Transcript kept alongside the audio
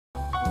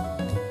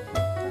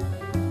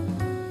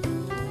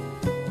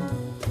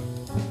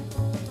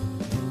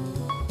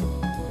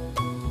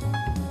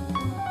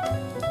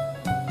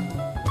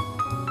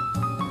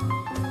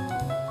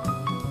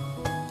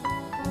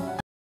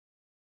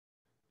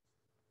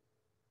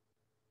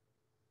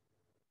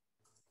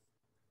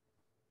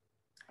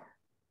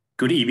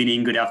Good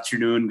evening, good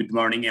afternoon, good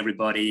morning,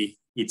 everybody.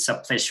 It's a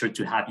pleasure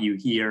to have you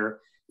here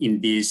in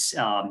this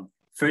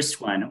first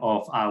one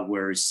of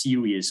our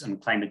series on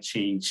climate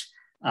change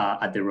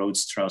at the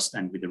Rhodes Trust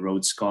and with the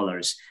Rhodes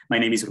Scholars. My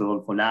name is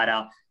Rodolfo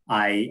Lara.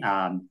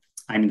 I'm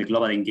in the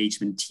global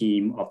engagement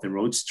team of the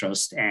Rhodes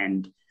Trust,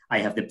 and I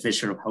have the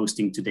pleasure of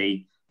hosting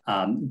today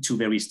two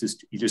very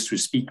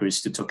illustrious speakers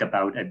to talk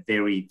about a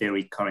very,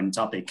 very current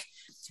topic.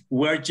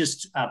 We're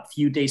just a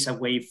few days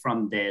away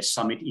from the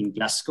summit in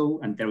Glasgow,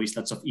 and there is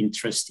lots of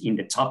interest in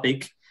the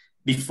topic.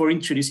 Before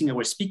introducing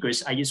our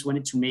speakers, I just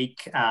wanted to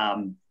make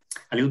a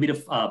little bit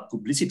of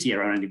publicity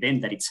around an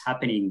event that it's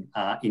happening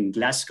in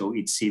Glasgow,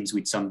 it seems,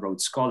 with some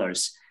Rhodes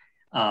Scholars.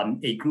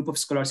 A group of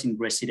scholars in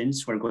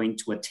residence who are going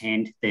to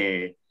attend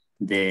the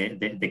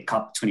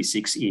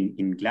COP26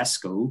 in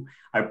Glasgow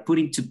are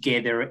putting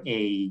together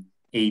a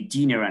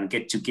dinner and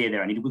get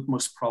together, and it would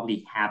most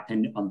probably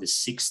happen on the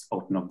 6th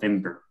of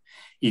November.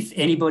 If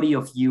anybody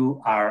of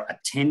you are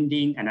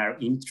attending and are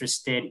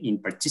interested in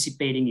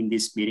participating in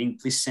this meeting,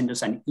 please send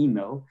us an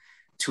email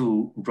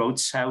to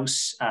Rhodes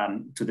House,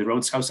 to the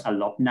Rhodes House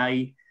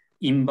alumni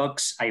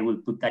inbox. I will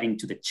put that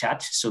into the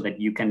chat so that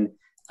you can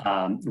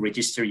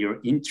register your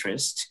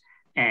interest,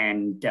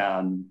 and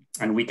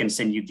we can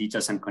send you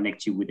details and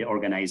connect you with the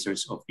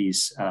organizers of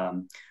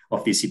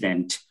this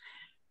event.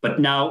 But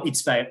now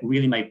it's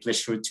really my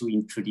pleasure to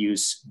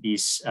introduce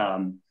this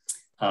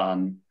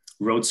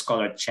Rhodes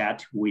Scholar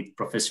chat with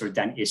Professor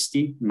Dan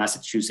Esty,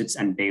 Massachusetts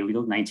and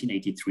Balliol,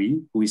 1983,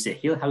 who is a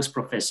Hillhouse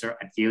professor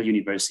at Yale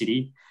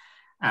University,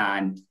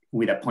 and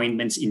with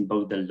appointments in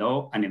both the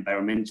law and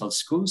environmental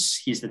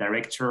schools. He's the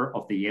director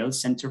of the Yale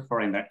Center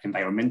for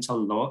Environmental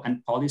Law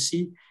and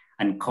Policy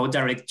and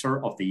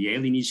co-director of the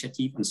Yale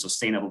Initiative on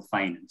Sustainable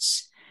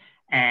Finance.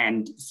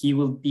 And he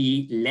will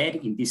be led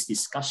in this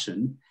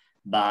discussion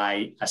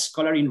by a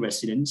scholar in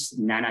residence,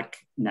 Nanak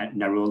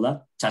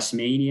Narulla,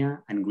 Tasmania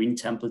and Green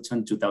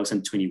Templeton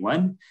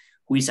 2021,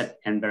 who is an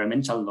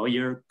environmental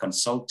lawyer,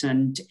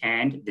 consultant,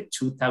 and the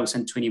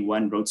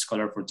 2021 Rhodes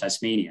Scholar for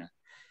Tasmania.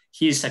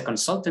 He is a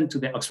consultant to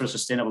the Oxford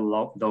Sustainable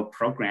Law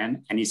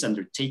Program and is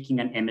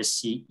undertaking an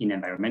MSc in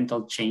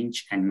Environmental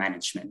Change and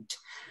Management.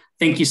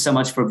 Thank you so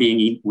much for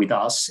being with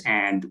us.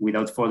 And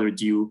without further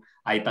ado,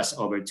 I pass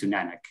over to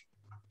Nanak.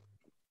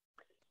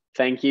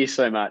 Thank you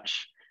so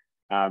much.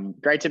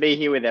 Great to be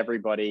here with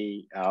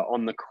everybody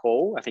on the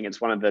call. I think it's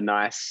one of the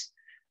nice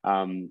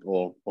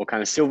or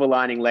kind of silver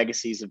lining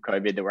legacies of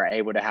COVID that we're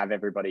able to have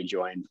everybody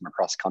join from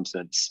across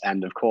continents.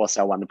 And of course,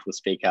 our wonderful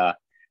speaker,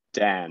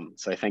 Dan.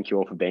 So thank you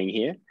all for being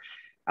here.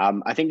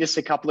 I think just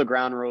a couple of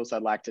ground rules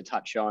I'd like to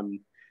touch on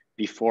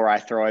before I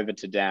throw over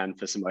to Dan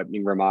for some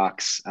opening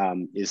remarks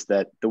is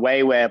that the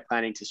way we're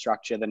planning to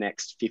structure the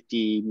next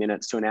 50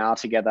 minutes to an hour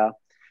together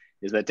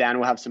is that Dan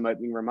will have some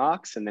opening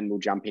remarks, and then we'll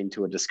jump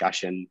into a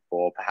discussion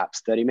for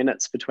perhaps 30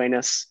 minutes between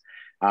us.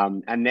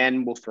 And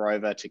then we'll throw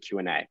over to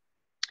Q&A.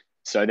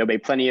 So there'll be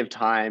plenty of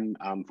time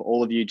for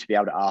all of you to be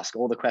able to ask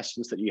all the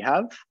questions that you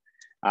have.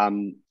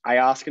 I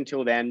ask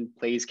until then,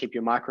 please keep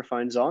your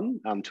microphones on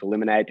to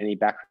eliminate any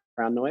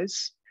background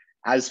noise.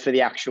 As for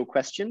the actual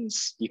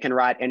questions, you can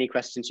write any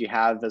questions you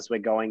have as we're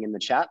going in the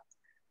chat,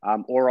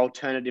 or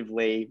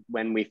alternatively,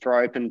 when we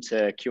throw open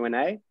to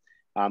Q&A,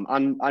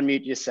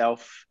 unmute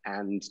yourself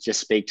and just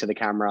speak to the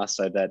camera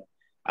so that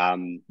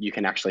you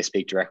can actually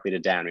speak directly to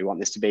Dan. We want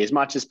this to be as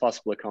much as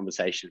possible a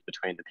conversation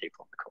between the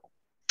people on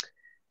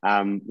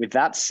the call. With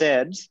that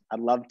said,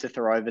 I'd love to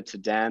throw over to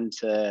Dan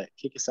to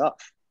kick us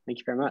off. Thank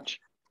you very much.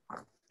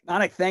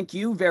 Nanak, thank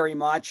you very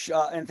much.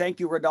 And thank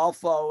you,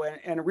 Rodolfo.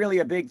 And really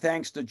a big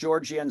thanks to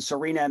Georgia and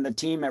Serena and the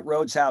team at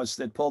Rhodes House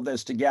that pulled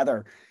this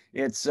together.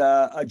 It's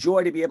a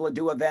joy to be able to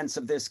do events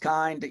of this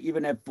kind,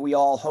 even if we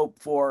all hope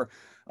for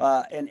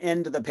an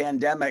end to the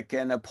pandemic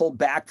and a pull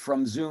back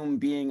from Zoom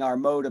being our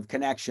mode of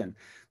connection.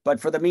 But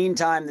for the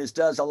meantime, this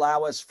does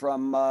allow us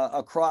from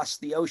across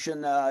the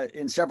ocean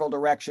in several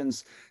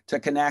directions to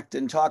connect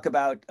and talk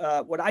about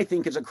what I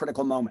think is a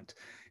critical moment.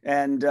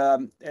 And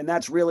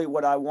that's really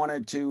what I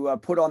wanted to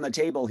put on the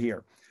table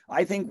here.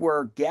 I think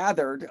we're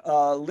gathered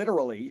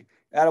literally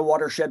at a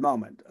watershed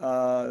moment.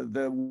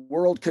 The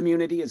world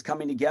community is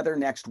coming together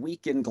next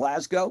week in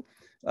Glasgow.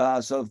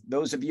 So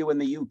those of you in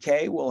the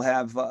UK will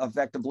have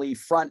effectively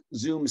front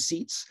Zoom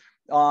seats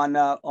on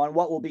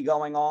what will be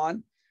going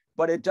on.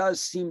 But it does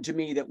seem to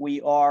me that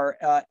we are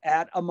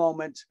at a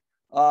moment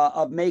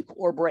of make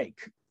or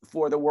break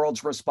for the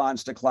world's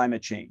response to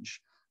climate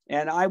change.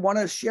 And I want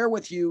to share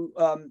with you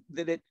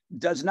that it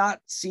does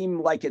not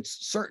seem like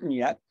it's certain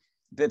yet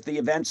that the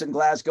events in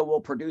Glasgow will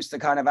produce the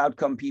kind of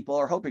outcome people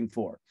are hoping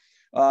for,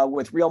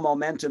 with real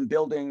momentum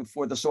building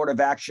for the sort of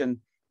action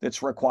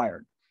that's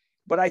required.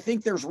 But I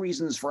think there's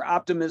reasons for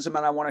optimism,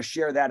 and I want to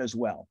share that as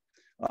well.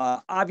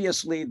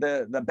 Obviously,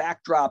 the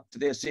backdrop to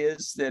this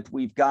is that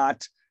we've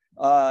got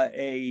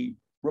a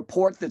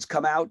report that's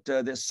come out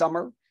this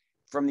summer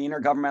from the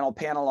Intergovernmental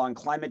Panel on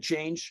Climate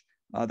Change,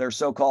 their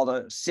so-called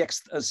a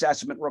sixth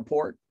assessment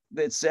report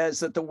that says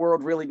that the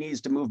world really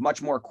needs to move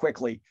much more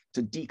quickly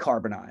to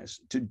decarbonize,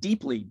 to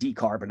deeply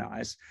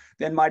decarbonize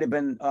than might have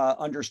been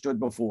understood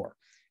before.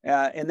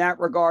 In that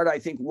regard, I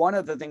think one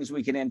of the things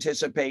we can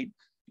anticipate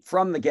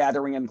from the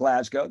gathering in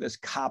Glasgow, this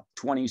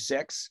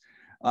COP26,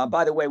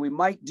 by the way, we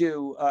might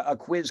do a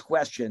quiz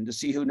question to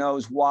see who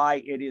knows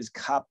why it is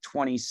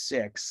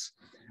COP26.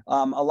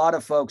 A lot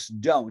of folks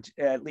don't,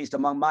 at least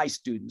among my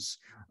students,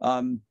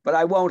 but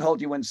I won't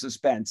hold you in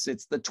suspense.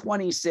 It's the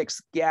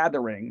 26th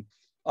gathering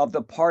of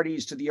the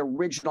parties to the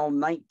original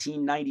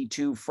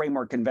 1992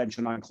 Framework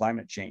Convention on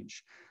Climate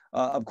Change.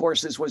 Of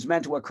course, this was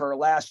meant to occur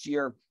last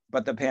year,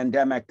 but the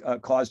pandemic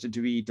caused it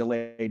to be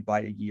delayed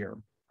by a year.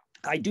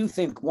 I do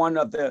think one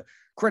of the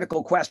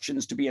critical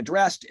questions to be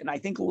addressed, and I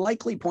think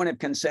likely point of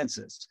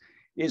consensus,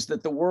 is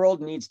that the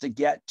world needs to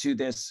get to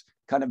this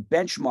kind of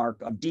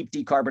benchmark of deep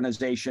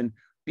decarbonization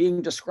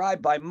being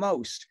described by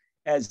most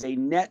as a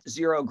net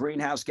zero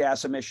greenhouse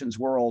gas emissions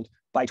world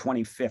by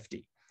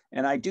 2050.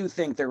 And I do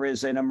think there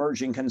is an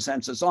emerging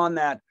consensus on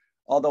that,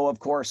 although of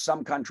course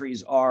some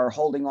countries are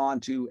holding on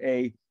to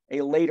a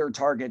later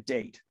target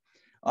date.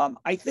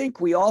 I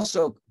think we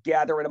also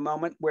gather at a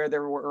moment where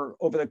there were,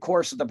 over the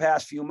course of the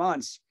past few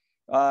months,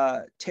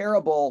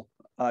 terrible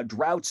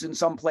droughts in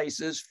some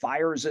places,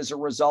 fires as a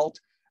result,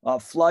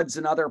 floods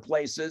in other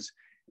places,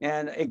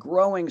 and a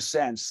growing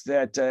sense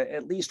that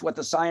at least what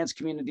the science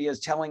community is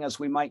telling us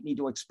we might need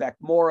to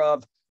expect more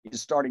of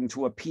is starting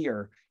to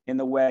appear in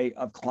the way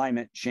of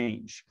climate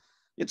change.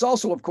 It's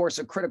also, of course,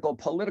 a critical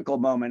political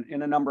moment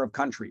in a number of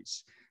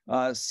countries.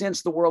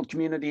 Since the world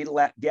community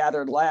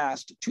gathered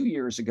last 2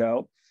 years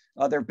ago,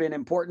 there have been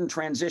important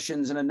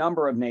transitions in a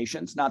number of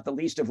nations, not the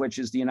least of which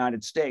is the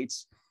United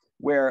States,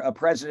 where a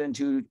president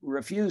who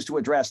refused to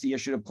address the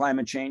issue of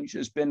climate change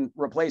has been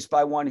replaced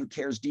by one who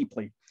cares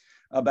deeply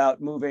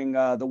about moving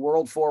the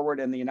world forward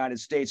and the United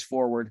States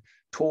forward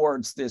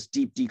towards this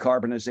deep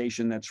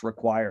decarbonization that's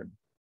required.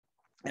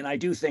 And I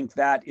do think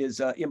that is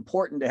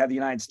important to have the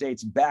United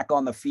States back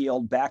on the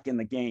field, back in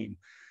the game.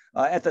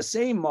 At the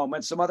same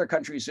moment, some other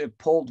countries have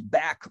pulled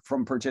back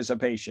from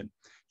participation.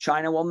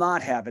 China will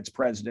not have its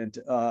president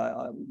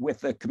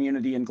with the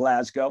community in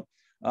Glasgow.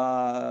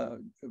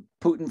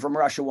 Putin from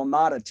Russia will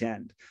not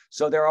attend.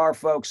 So there are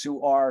folks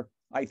who are,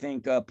 I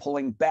think,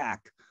 pulling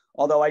back.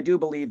 Although I do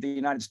believe the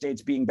United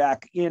States being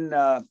back in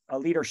a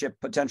leadership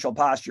potential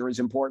posture is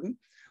important.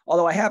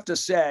 Although I have to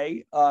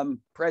say,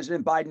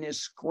 President Biden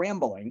is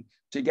scrambling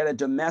to get a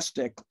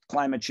domestic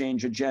climate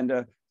change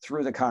agenda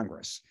through the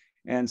Congress.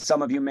 And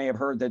some of you may have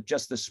heard that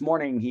just this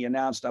morning, he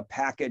announced a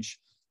package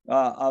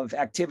of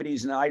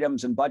activities and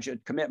items and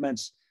budget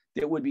commitments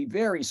that would be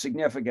very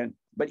significant,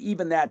 but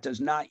even that does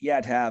not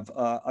yet have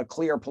a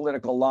clear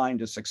political line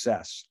to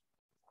success.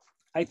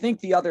 I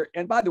think the other,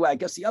 and by the way, I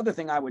guess the other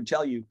thing I would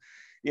tell you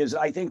is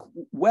I think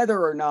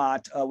whether or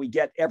not we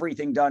get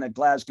everything done at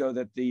Glasgow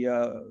that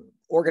the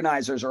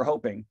organizers are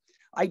hoping,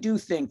 I do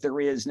think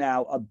there is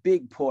now a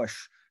big push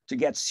to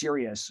get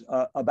serious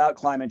about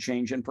climate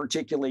change, and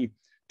particularly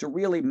to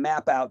really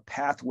map out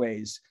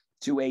pathways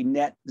to a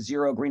net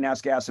zero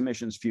greenhouse gas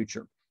emissions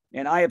future.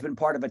 And I have been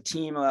part of a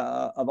team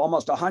of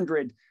almost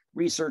 100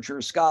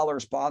 researchers,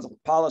 scholars,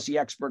 policy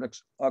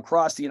experts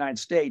across the United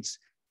States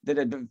that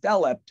have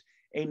developed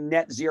a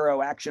net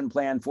zero action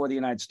plan for the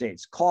United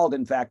States, called,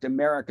 in fact,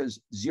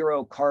 America's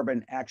Zero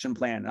Carbon Action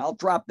Plan. And I'll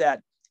drop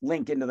that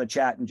link into the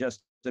chat in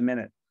just a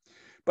minute.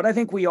 But I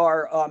think we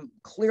are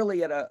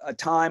clearly at a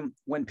time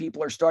when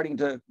people are starting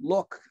to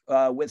look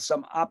with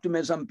some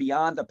optimism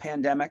beyond the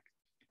pandemic,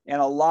 and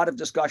a lot of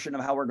discussion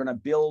of how we're going to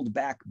build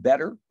back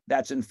better.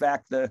 That's, in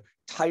fact, the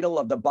title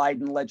of the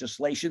Biden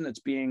legislation that's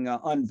being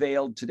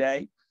unveiled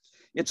today.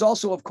 It's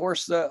also, of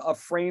course, a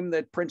frame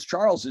that Prince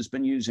Charles has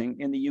been using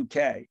in the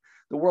UK.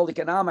 The World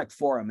Economic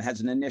Forum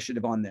has an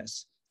initiative on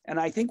this. And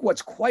I think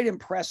what's quite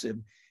impressive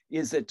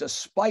is that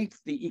despite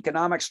the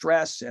economic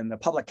stress and the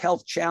public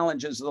health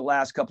challenges of the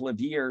last couple of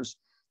years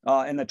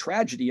and the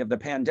tragedy of the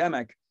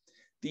pandemic,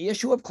 the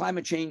issue of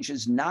climate change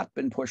has not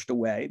been pushed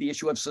away. The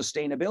issue of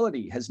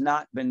sustainability has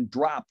not been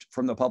dropped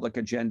from the public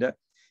agenda.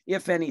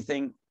 If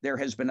anything, there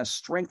has been a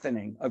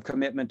strengthening of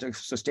commitment to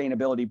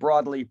sustainability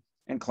broadly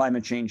and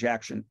climate change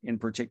action in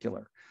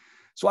particular.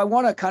 So I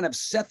want to kind of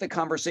set the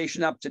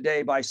conversation up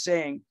today by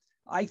saying,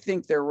 I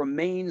think there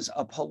remains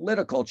a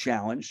political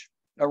challenge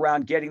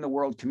around getting the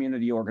world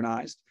community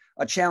organized,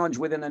 a challenge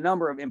within a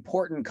number of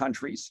important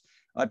countries,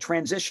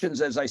 transitions,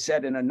 as I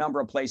said, in a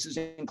number of places,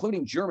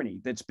 including Germany,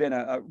 that's been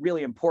a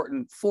really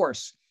important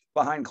force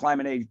behind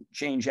climate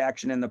change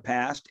action in the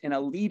past, and a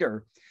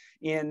leader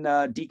in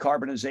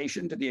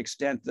decarbonization to the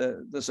extent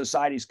the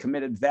society's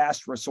committed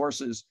vast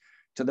resources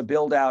to the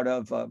build out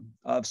of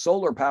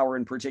solar power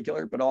in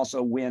particular, but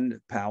also wind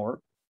power.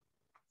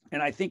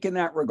 And I think in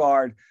that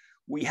regard,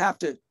 we have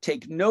to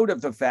take note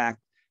of the fact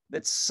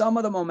that some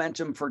of the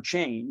momentum for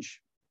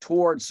change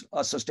towards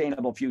a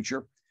sustainable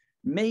future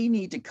may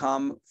need to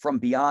come from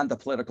beyond the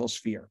political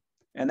sphere.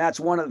 And that's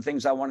one of the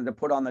things I wanted to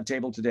put on the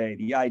table today,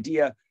 the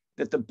idea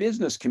that the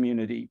business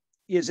community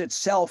is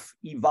itself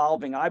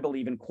evolving, I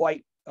believe, in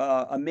quite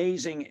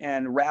amazing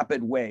and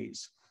rapid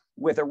ways,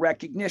 with a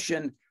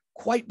recognition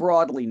quite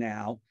broadly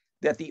now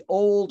that the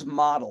old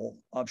model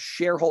of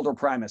shareholder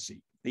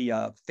primacy,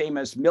 the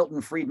famous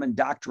Milton Friedman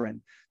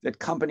doctrine that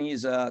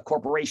companies,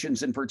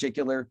 corporations in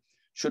particular,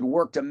 should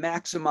work to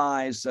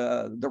maximize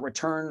the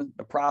return,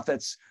 the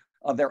profits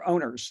of their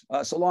owners,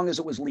 so long as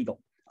it was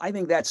legal. I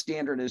think that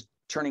standard is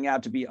turning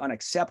out to be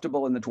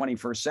unacceptable in the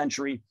 21st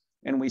century.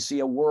 And we see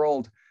a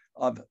world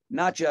of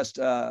not just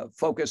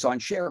focus on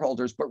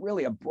shareholders, but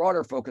really a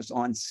broader focus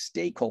on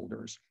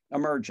stakeholders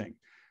emerging,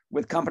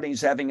 with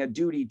companies having a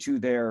duty to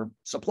their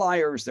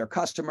suppliers, their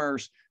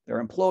customers, their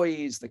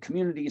employees, the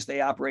communities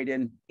they operate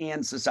in,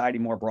 and society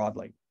more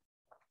broadly.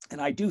 And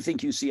I do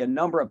think you see a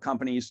number of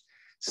companies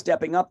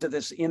stepping up to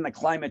this in the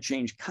climate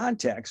change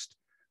context,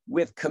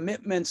 with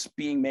commitments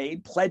being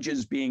made,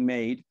 pledges being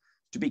made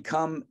to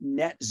become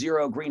net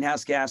zero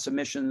greenhouse gas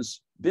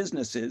emissions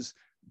businesses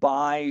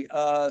by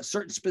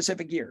certain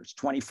specific years,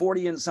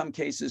 2040 in some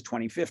cases,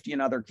 2050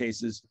 in other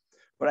cases.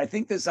 But I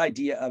think this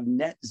idea of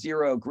net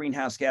zero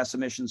greenhouse gas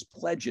emissions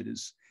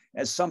pledges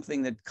as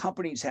something that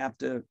companies have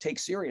to take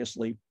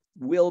seriously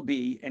will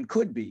be and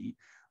could be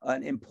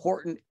an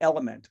important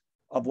element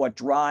of what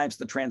drives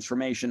the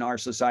transformation our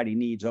society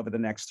needs over the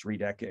next 3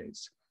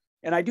 decades.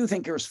 And I do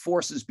think there's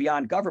forces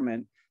beyond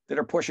government that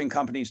are pushing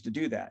companies to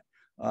do that.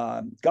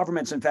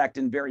 Governments, in fact,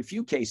 in very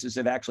few cases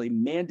have actually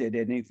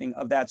mandated anything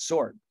of that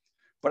sort.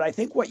 But I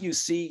think what you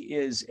see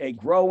is a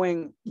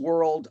growing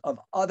world of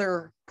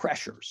other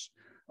pressures,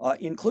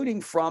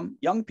 including from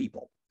young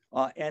people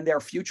and their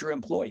future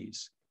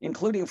employees,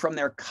 including from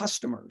their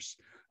customers,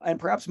 and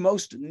perhaps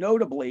most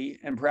notably,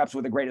 and perhaps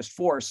with the greatest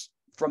force,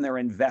 from their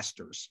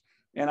investors.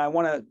 And I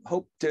want to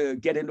hope to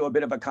get into a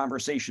bit of a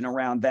conversation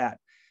around that,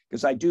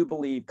 because I do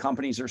believe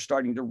companies are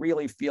starting to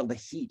really feel the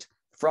heat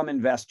from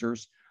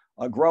investors,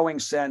 a growing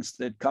sense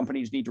that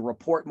companies need to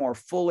report more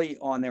fully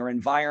on their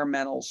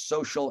environmental,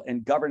 social,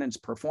 and governance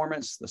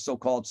performance, the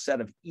so-called set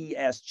of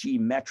ESG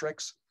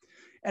metrics.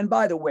 And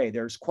by the way,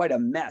 there's quite a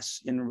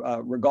mess in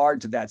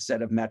regard to that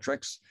set of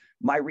metrics.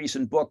 My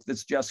recent book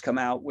that's just come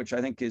out, which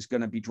I think is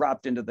going to be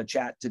dropped into the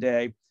chat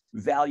today,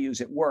 Values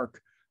at Work,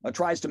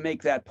 tries to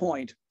make that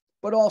point,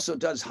 but also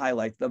does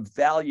highlight the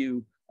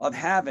value of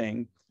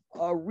having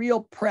a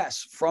real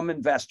press from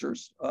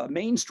investors,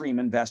 mainstream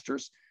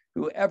investors,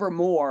 who ever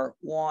more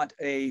want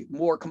a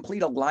more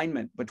complete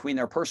alignment between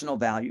their personal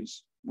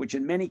values, which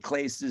in many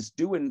cases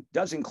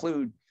does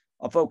include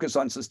a focus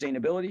on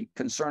sustainability,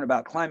 concern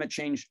about climate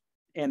change,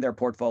 and their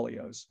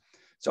portfolios.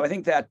 So I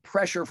think that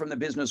pressure from the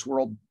business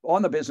world,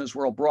 on the business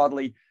world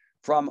broadly,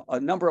 from a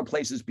number of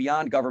places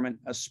beyond government,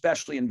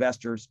 especially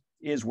investors,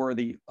 is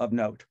worthy of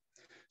note.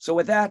 So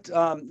with that,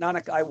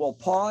 Nanak, I will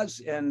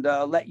pause and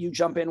let you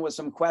jump in with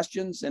some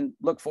questions, and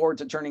look forward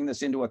to turning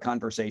this into a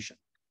conversation.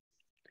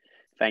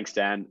 Thanks,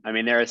 Dan. I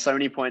mean, there are so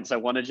many points I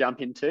want to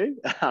jump into,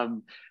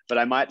 but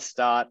I might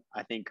start,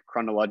 I think,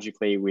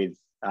 chronologically with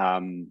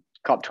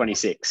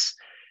COP26.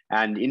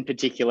 And in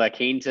particular,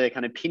 keen to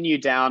kind of pin you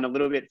down a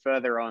little bit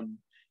further on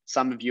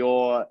some of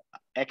your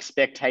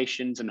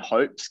expectations and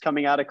hopes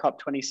coming out of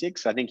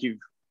COP26. I think you've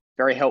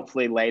very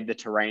helpfully laid the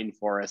terrain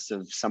for us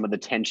of some of the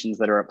tensions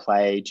that are at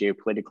play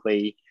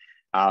geopolitically,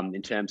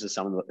 in terms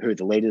of who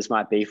the leaders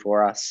might be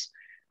for us.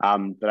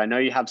 But I know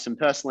you have some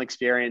personal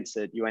experience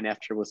at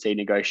UNFCCC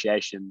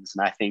negotiations,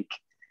 and I think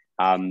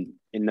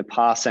in the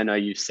past, I know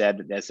you've said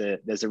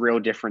that there's a real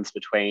difference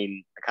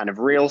between a kind of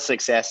real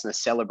success and a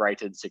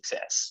celebrated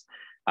success.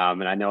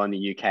 And I know in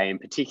the UK in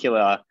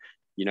particular,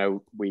 you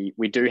know,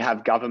 we do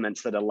have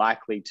governments that are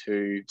likely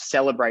to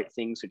celebrate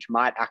things which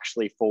might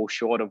actually fall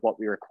short of what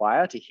we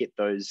require to hit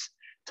those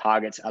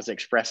targets as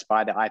expressed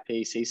by the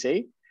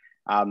IPCC.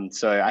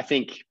 So I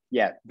think,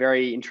 yeah,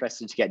 very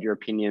interested to get your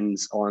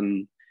opinions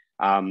on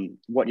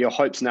what your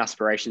hopes and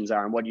aspirations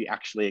are and what you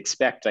actually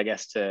expect, I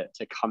guess, to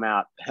come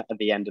out at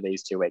the end of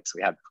these 2 weeks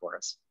we have before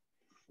us.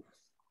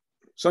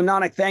 So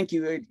Nanak, thank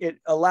you. It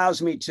allows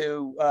me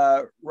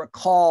to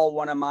recall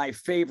one of my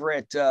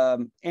favorite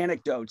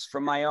anecdotes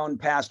from my own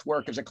past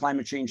work as a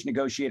climate change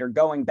negotiator,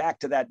 going back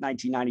to that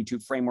 1992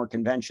 Framework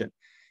Convention.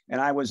 And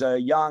I was a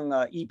young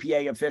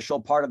EPA official,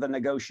 part of the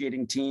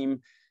negotiating team.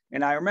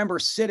 And I remember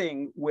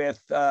sitting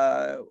with,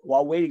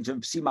 while waiting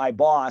to see my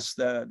boss,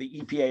 the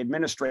EPA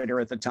administrator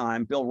at the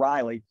time, Bill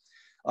Riley,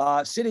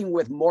 sitting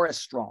with Morris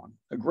Strong,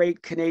 a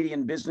great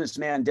Canadian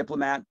businessman,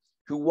 diplomat,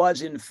 who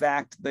was in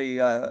fact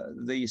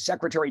the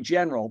Secretary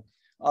General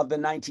of the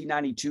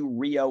 1992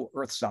 Rio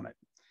Earth Summit.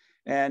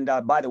 And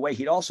by the way,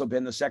 he'd also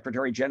been the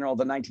Secretary General of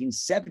the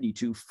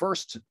 1972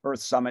 First Earth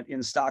Summit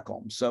in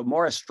Stockholm. So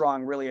Morris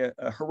Strong, really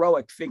a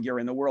heroic figure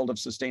in the world of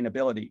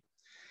sustainability.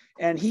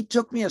 And he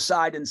took me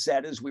aside and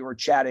said, as we were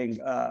chatting,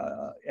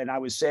 and I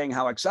was saying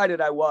how excited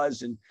I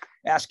was and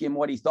asking him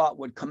what he thought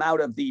would come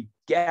out of the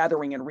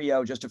gathering in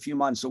Rio just a few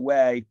months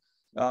away,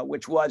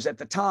 which was at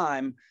the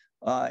time,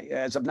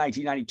 as of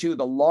 1992,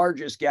 the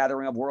largest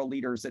gathering of world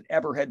leaders that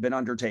ever had been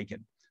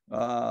undertaken,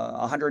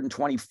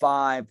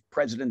 125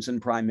 presidents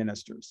and prime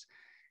ministers.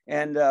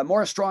 And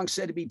Morris Strong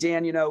said to me,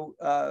 Dan, you know,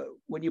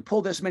 when you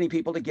pull this many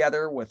people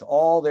together with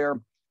all their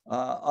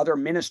other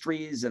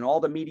ministries and all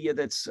the media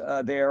that's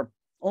there,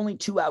 only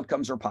two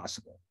outcomes are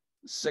possible: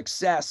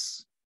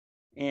 success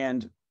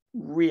and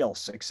real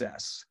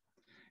success.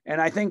 And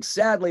I think,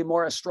 sadly,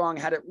 Morris Strong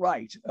had it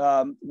right.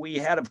 We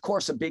had, of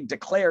course, a big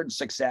declared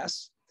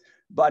success.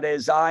 But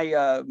as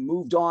I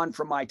moved on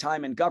from my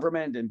time in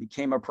government and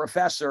became a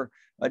professor,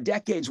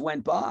 decades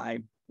went by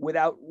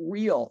without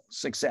real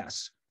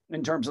success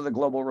in terms of the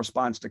global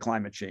response to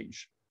climate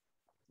change.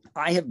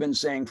 I have been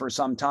saying for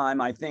some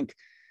time, I think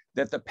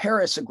that the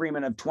Paris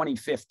Agreement of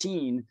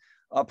 2015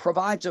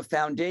 provides a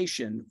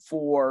foundation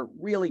for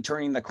really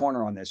turning the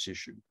corner on this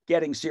issue,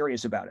 getting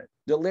serious about it,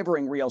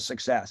 delivering real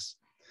success.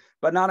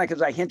 But Nanak,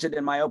 as I hinted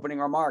in my opening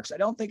remarks, I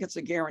don't think it's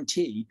a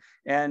guarantee.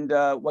 And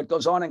what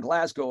goes on in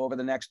Glasgow over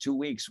the next 2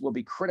 weeks will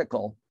be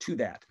critical to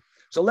that.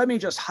 So let me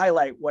just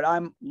highlight what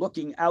I'm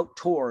looking out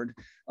toward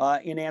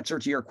in answer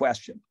to your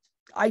question.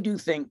 I do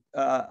think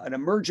an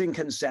emerging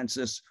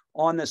consensus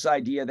on this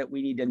idea that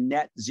we need a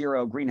net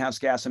zero greenhouse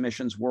gas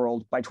emissions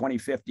world by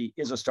 2050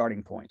 is a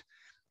starting point.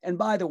 And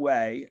by the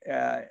way,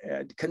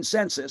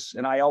 consensus,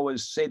 and I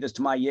always say this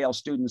to my Yale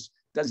students,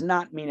 does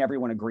not mean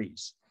everyone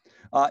agrees.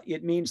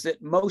 It means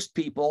that most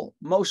people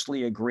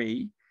mostly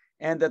agree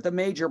and that the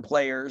major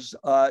players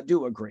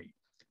do agree.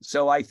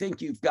 So I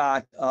think you've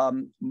got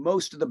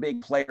most of the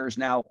big players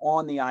now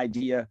on the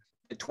idea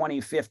that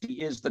 2050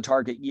 is the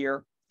target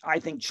year. I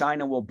think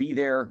China will be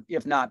there,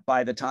 if not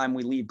by the time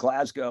we leave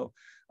Glasgow,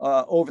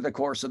 over the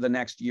course of the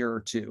next year or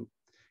two.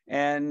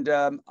 And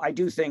I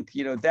do think,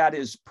 that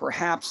is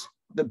perhaps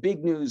the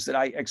big news that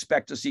I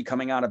expect to see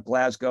coming out of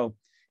Glasgow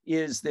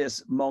is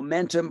this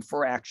momentum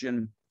for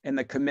action and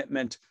the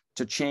commitment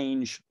to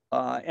change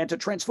and to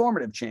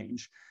transformative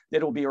change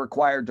that will be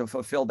required to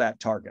fulfill that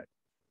target.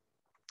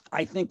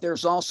 I think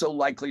there's also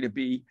likely to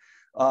be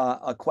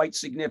a quite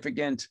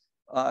significant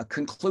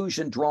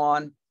conclusion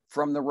drawn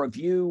from the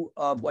review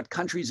of what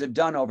countries have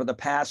done over the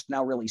past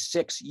now really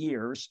 6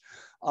 years.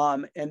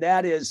 And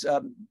that is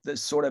the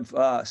sort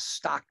of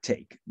stock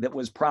take that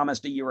was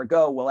promised a year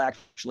ago will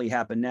actually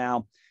happen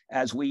now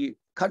as we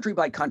country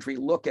by country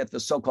look at the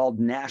so-called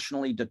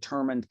nationally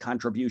determined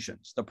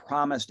contributions, the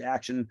promised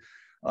action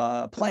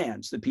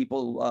plans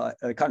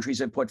that countries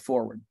have put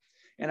forward.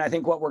 And I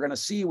think what we're going to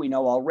see, we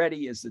know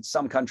already, is that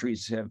some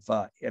countries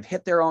have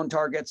hit their own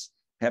targets,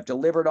 have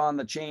delivered on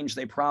the change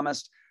they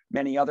promised.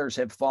 Many others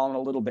have fallen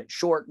a little bit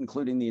short,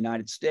 including the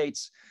United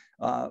States.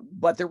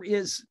 But there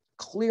is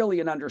clearly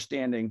an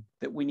understanding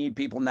that we need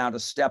people now to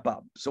step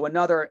up. So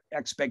another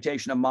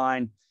expectation of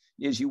mine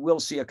is you will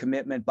see a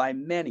commitment by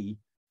many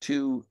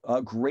to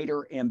a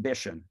greater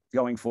ambition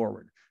going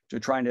forward, to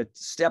trying to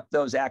step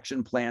those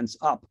action plans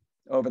up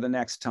over the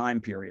next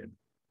time period.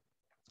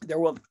 There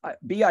will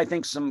be, I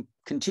think, some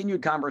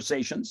continued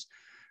conversations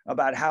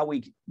about how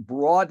we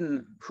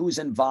broaden who's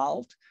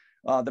involved.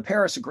 The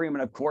Paris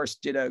Agreement, of course,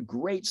 did a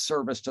great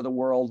service to the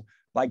world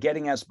by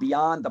getting us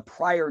beyond the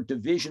prior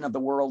division of the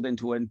world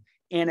into an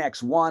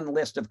Annex 1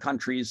 list of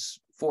countries,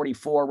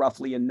 44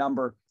 roughly in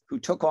number, who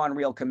took on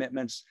real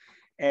commitments,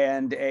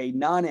 and a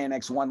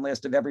non-Annex 1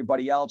 list of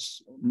everybody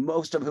else,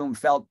 most of whom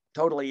felt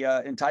totally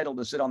entitled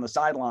to sit on the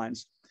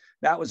sidelines.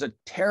 That was a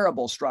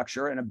terrible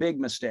structure and a big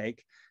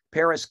mistake.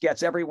 Paris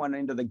gets everyone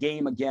into the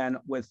game again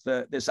with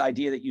this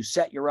idea that you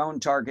set your own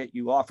target,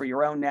 you offer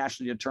your own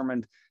nationally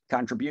determined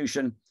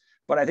contribution.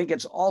 But I think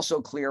it's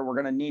also clear we're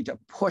going to need to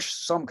push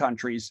some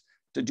countries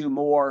to do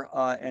more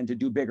and to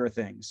do bigger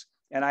things.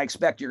 And I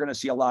expect you're going to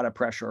see a lot of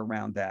pressure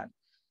around that.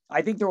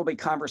 I think there will be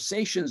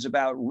conversations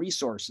about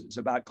resources,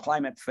 about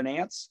climate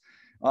finance.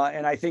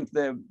 And I think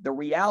the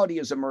reality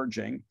is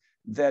emerging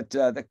that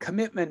the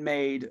commitment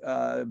made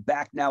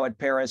back now at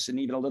Paris and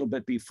even a little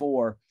bit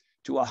before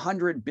to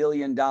 $100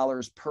 billion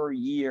per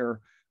year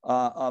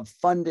of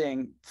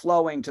funding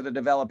flowing to the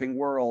developing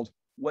world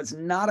was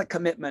not a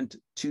commitment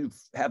to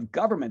have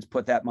governments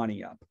put that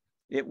money up.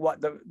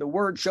 The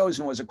word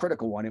chosen was a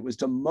critical one. It was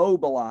to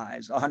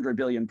mobilize $100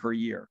 billion per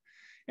year.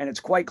 And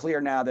it's quite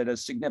clear now that a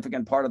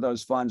significant part of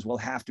those funds will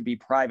have to be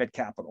private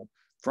capital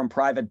from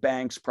private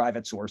banks,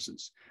 private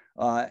sources.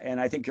 And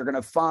I think you're going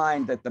to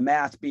find that the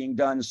math being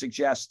done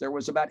suggests there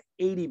was about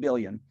 80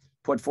 billion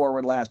put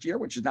forward last year,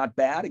 which is not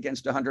bad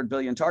against a 100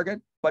 billion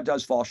target, but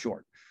does fall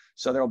short.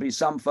 So there will be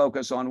some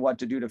focus on what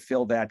to do to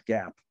fill that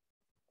gap.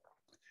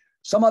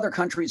 Some other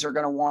countries are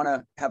going to want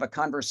to have a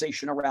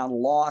conversation around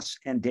loss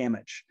and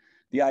damage.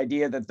 The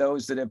idea that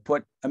those that have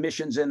put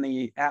emissions in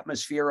the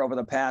atmosphere over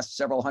the past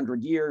several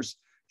hundred years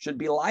should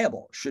be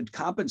liable, should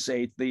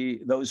compensate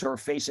those who are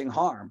facing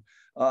harm.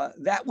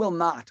 That will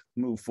not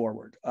move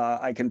forward.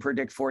 I can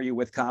predict for you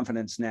with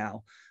confidence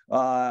now.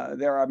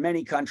 There are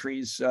many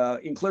countries,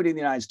 including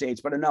the United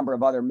States, but a number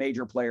of other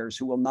major players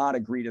who will not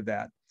agree to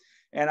that.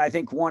 And I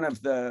think one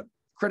of the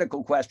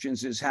critical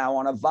questions is how,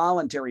 on a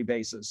voluntary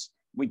basis,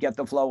 we get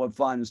the flow of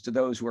funds to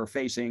those who are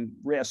facing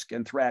risk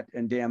and threat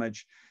and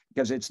damage,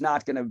 because it's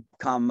not going to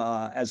come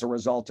as a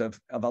result of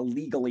a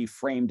legally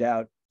framed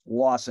out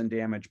loss and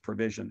damage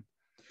provision.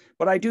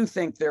 But I do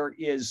think there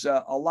is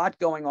a lot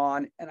going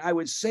on. And I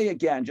would say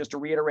again, just to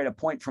reiterate a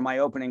point from my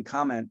opening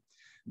comment,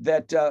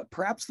 that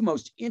perhaps the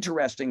most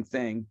interesting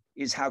thing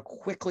is how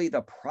quickly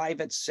the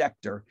private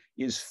sector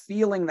is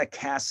feeling the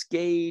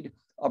cascade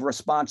of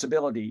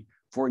responsibility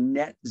for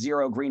net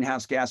zero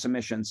greenhouse gas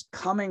emissions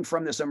coming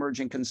from this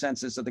emerging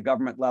consensus at the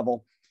government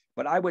level.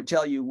 But I would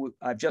tell you,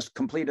 I've just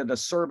completed a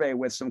survey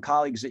with some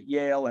colleagues at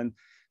Yale and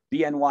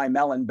BNY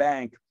Mellon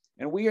Bank,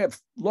 and we have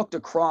looked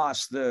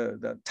across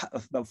the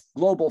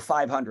global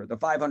 500, the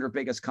 500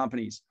 biggest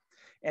companies.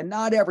 And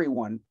not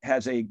everyone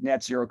has a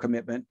net zero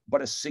commitment,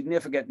 but a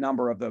significant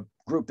number of the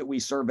group that we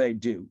surveyed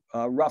do,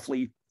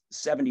 roughly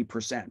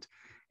 70%.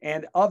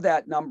 And of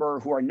that number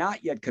who are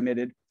not yet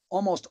committed,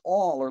 almost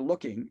all are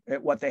looking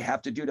at what they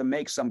have to do to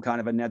make some kind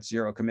of a net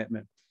zero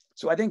commitment.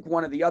 So I think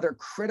one of the other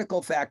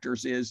critical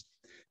factors is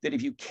that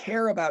if you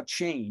care about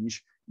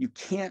change, you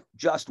can't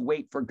just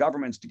wait for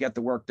governments to get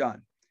the work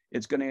done.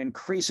 It's going to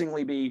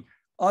increasingly be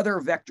other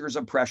vectors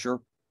of pressure.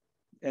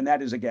 And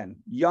that is, again,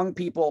 young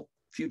people,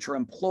 future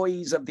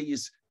employees of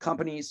these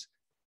companies,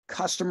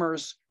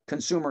 customers,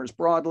 consumers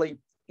broadly,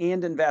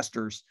 and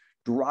investors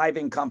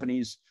driving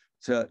companies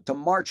to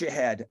march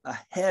ahead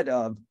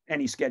of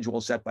any schedule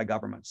set by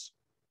governments.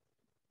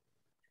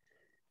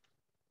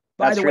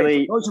 By the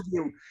way, for those of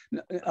you,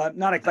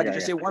 not if I could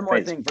just say one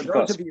more thing, for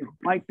those of you who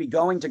might be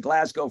going to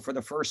Glasgow for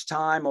the first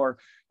time or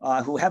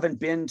who haven't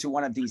been to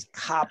one of these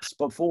COPs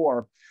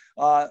before,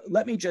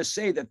 let me just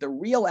say that the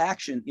real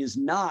action is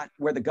not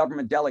where the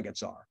government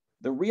delegates are.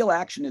 The real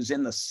action is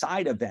in the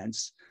side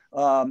events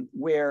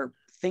where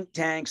think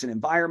tanks and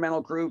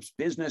environmental groups,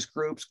 business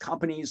groups,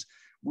 companies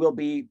will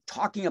be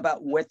talking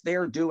about what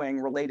they're doing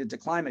related to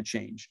climate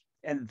change.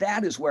 And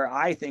that is where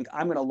I think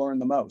I'm going to learn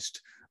the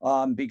most,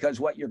 because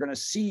what you're going to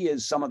see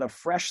is some of the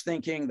fresh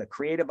thinking, the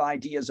creative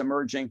ideas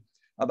emerging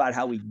about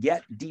how we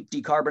get deep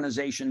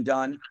decarbonization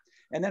done.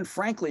 And then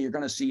frankly, you're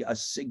going to see a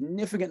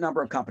significant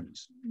number of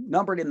companies,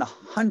 numbered in the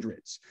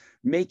hundreds,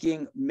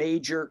 making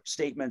major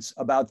statements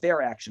about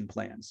their action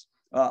plans,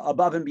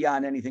 above and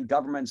beyond anything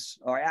governments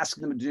are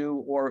asking them to do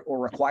or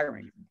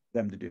requiring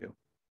them to do.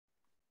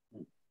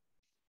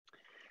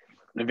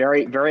 I'm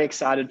very, very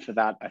excited for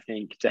that, I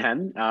think,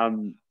 Dan.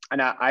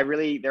 And I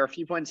really, there are a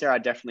few points there I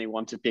definitely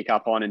want to pick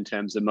up on in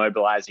terms of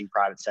mobilizing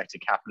private sector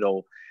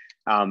capital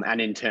and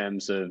in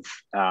terms of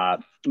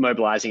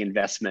mobilizing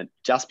investment.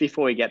 Just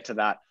before we get to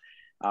that,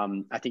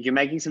 I think you're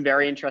making some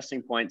very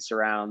interesting points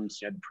around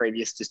the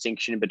previous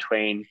distinction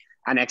between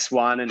Annex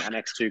 1 and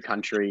Annex 2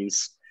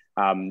 countries,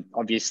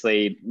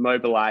 obviously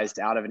mobilized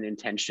out of an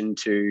intention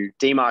to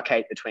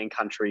demarcate between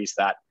countries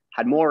that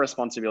had more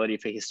responsibility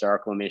for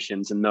historical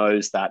emissions and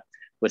those that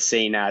were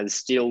seen as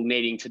still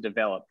needing to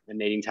develop and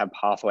needing to have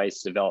pathways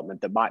to development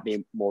that might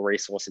be more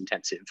resource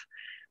intensive.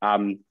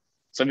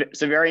 So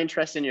very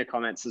interested in your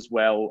comments as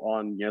well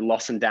on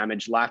loss and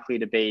damage likely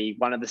to be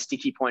one of the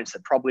sticky points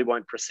that probably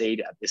won't proceed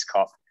at this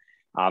COP.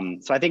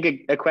 So I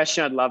think a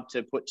question I'd love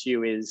to put to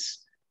you is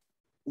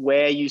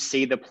where you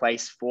see the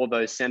place for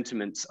those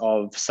sentiments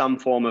of some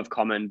form of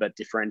common but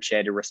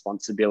differentiated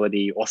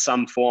responsibility, or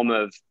some form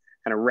of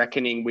kind of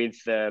reckoning with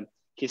the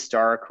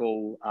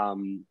historical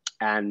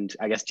and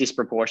I guess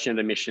disproportionate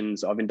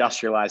emissions of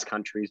industrialized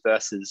countries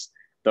versus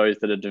those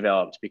that are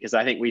developed. Because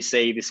I think we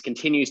see this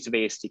continues to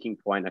be a sticking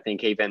point. I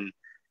think even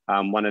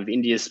one of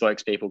India's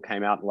spokespeople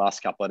came out in the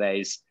last couple of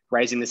days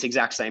raising this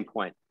exact same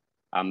point.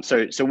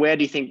 So where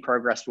do you think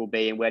progress will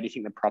be, and where do you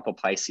think the proper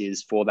place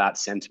is for that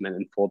sentiment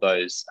and for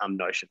those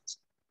notions?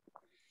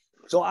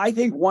 So I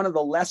think one of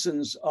the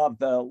lessons of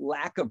the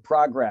lack of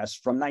progress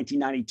from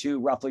 1992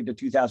 roughly to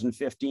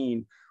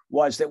 2015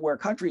 was that where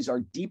countries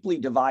are deeply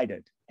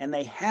divided, and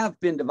they have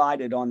been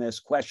divided on this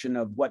question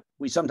of what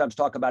we sometimes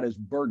talk about as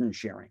burden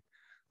sharing.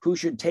 Who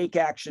should take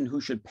action, who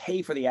should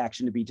pay for the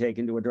action to be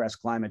taken to address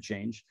climate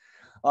change.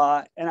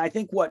 And I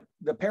think what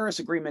the Paris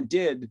Agreement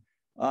did,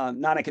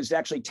 Nanak, is to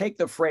actually take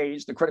the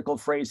phrase, the critical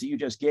phrase that you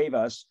just gave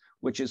us,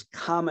 which is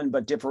common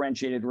but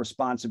differentiated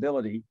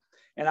responsibility.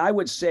 And I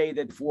would say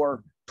that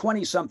for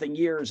 20-something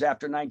years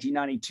after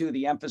 1992,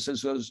 the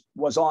emphasis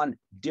was on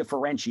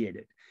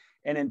differentiated.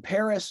 And in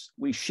Paris,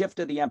 we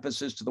shifted the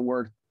emphasis to the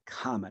word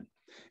common.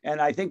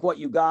 And I think what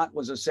you got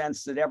was a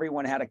sense that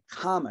everyone had a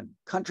common,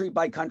 country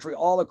by country,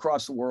 all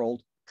across the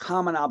world,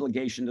 common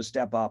obligation to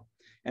step up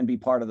and be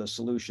part of the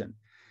solution.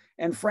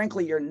 And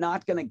frankly, you're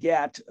not going to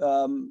get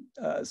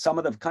some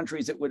of the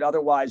countries that would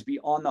otherwise be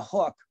on the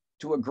hook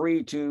to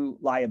agree to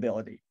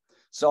liability.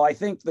 So I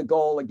think the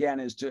goal, again,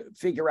 is to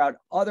figure out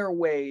other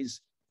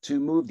ways to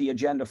move the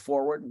agenda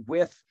forward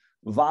with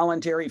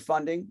voluntary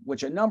funding,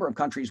 which a number of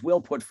countries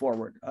will put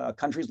forward.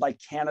 Countries like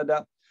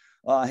Canada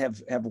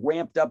have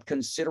ramped up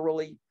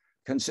considerably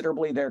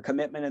their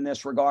commitment in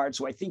this regard.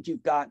 So I think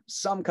you've got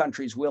some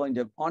countries willing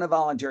to, on a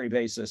voluntary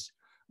basis,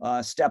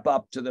 step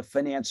up to the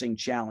financing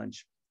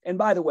challenge. And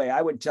by the way,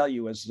 I would tell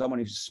you, as someone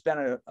who's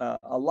spent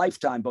a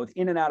lifetime both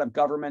in and out of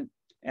government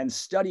and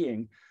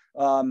studying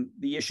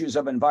the issues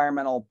of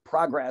environmental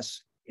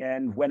progress,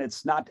 and when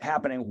it's not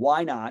happening,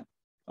 why not?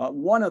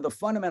 One of the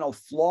fundamental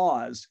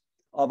flaws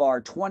of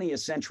our 20th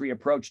century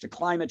approach to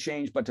climate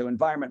change, but to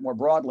environment more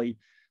broadly,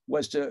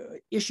 was to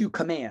issue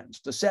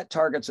commands, to set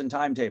targets and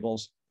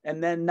timetables,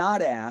 and then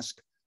not ask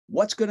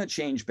what's going to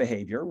change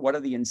behavior, what are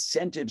the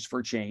incentives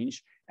for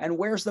change, and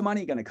where's the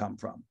money going to come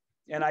from?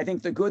 And I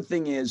think the good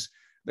thing is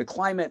the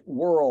climate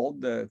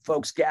world, the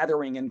folks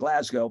gathering in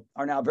Glasgow,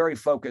 are now very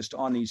focused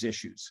on these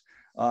issues.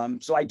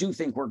 So I do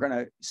think we're going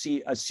to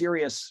see a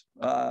serious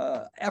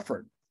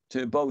effort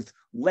to both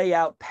lay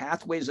out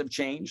pathways of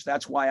change.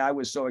 That's why I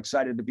was so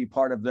excited to be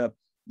part of the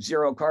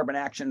Zero Carbon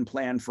Action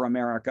Plan for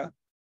America.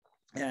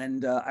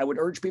 And I would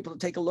urge people to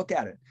take a look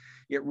at it.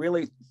 It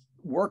really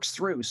works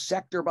through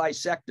sector by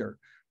sector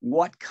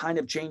what kind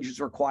of change is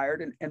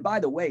required. And by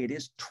the way, it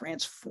is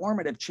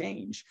transformative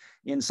change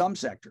in some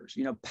sectors.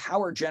 You know,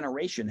 power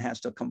generation has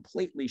to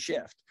completely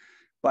shift.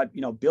 But,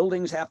 you know,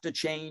 buildings have to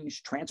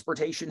change,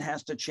 transportation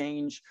has to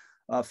change,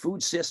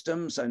 food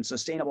systems and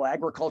sustainable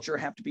agriculture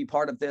have to be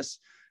part of this.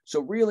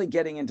 So really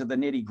getting into the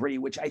nitty gritty,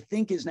 which I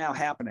think is now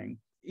happening,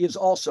 is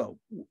also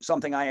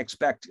something I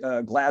expect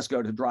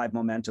Glasgow to drive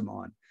momentum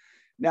on.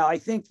 Now, I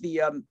think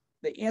the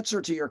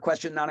answer to your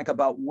question, Nanak,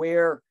 about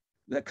where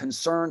the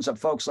concerns of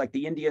folks like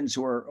the Indians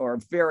who are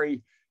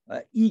very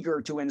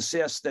eager to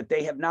insist that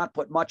they have not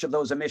put much of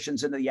those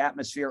emissions into the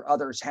atmosphere,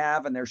 others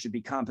have, and there should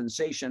be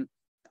compensation,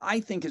 I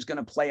think is going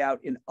to play out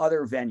in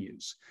other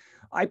venues.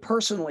 I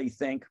personally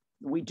think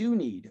we do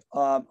need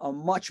a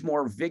much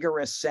more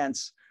vigorous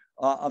sense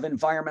of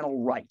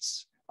environmental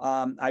rights.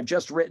 I've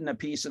just written a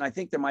piece, and I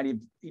think there might have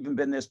even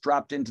been this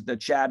dropped into the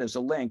chat as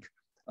a link,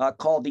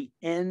 called the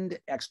End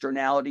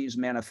Externalities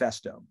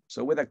Manifesto.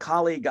 So with a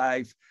colleague,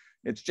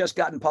 it's just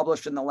gotten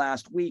published in the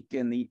last week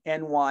in the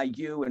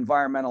NYU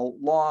Environmental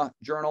Law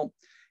Journal.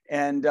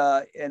 And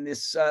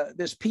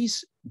this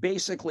piece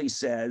basically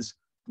says,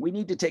 we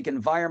need to take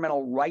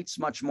environmental rights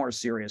much more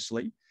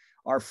seriously.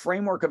 Our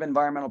framework of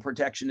environmental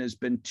protection has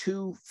been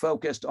too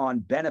focused on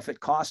benefit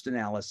cost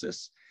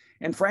analysis,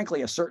 and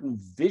frankly, a certain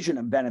vision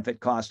of benefit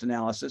cost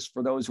analysis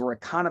for those who are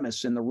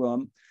economists in the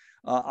room,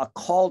 a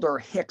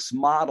Calder-Hicks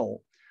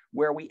model,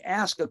 where we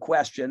ask a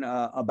question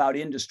about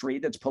industry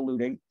that's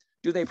polluting.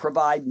 Do they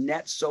provide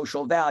net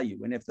social value?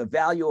 And if the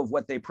value of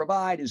what they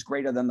provide is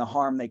greater than the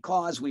harm they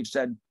cause, we've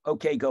said,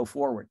 okay, go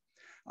forward.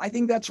 I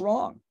think that's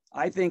wrong.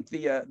 I think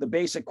the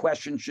basic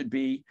question should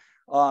be,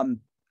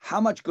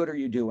 how much good are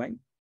you doing?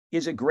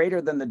 Is it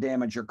greater than the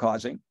damage you're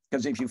causing?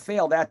 Because if you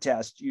fail that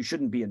test, you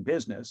shouldn't be in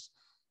business.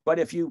 But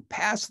if you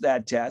pass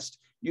that test,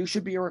 you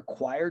should be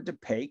required to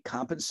pay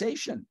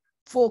compensation,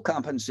 full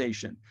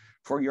compensation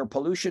for your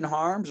pollution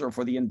harms or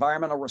for the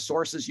environmental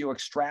resources you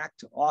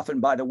extract, often,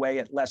 by the way,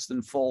 at less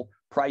than full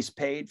price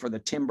paid for the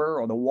timber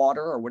or the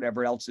water or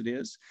whatever else it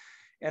is.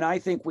 And I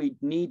think we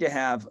need to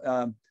have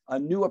a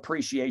new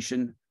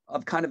appreciation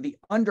of kind of the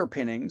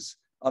underpinnings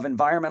of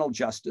environmental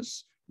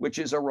justice, which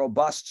is a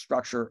robust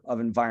structure of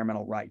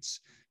environmental rights.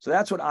 So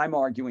that's what I'm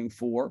arguing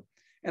for.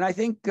 And I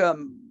think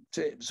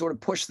to sort of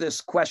push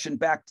this question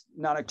back,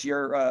 Nanak, to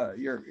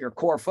your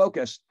core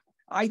focus,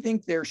 I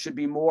think there should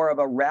be more of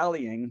a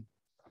rallying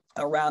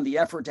around the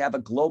effort to have a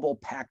global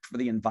pact for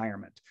the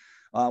environment,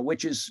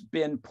 which has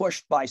been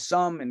pushed by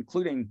some,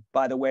 including,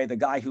 by the way, the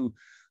guy who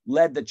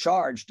led the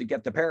charge to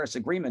get the Paris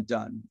Agreement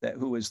done,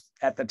 who was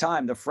at the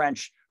time the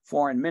French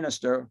Foreign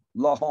Minister,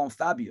 Laurent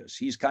Fabius.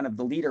 He's kind of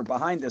the leader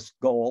behind this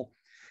goal.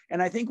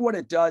 And I think what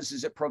it does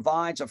is it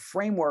provides a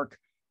framework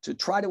to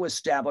try to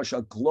establish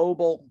a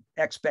global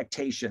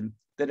expectation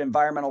that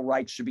environmental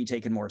rights should be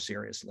taken more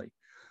seriously.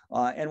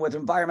 And with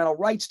environmental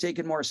rights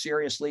taken more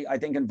seriously, I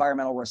think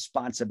environmental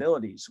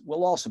responsibilities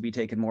will also be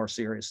taken more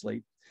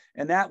seriously.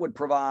 And that would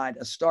provide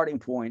a starting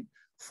point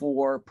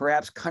for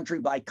perhaps country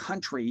by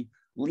country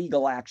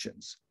legal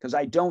actions, because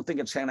I don't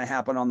think it's going to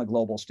happen on the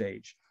global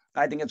stage.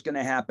 I think it's going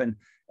to happen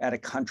at a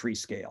country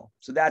scale.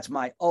 So that's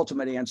my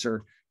ultimate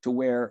answer to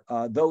where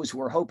those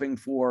who are hoping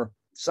for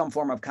some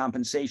form of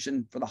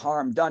compensation for the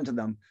harm done to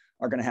them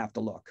are going to have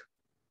to look.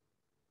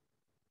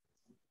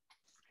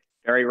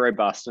 Very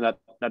robust, and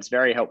that's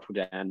very helpful,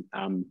 Dan.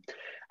 And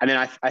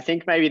then I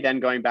think maybe then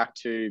going back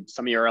to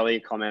some of your earlier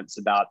comments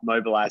about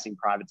mobilizing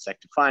private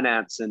sector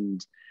finance and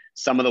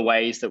some of the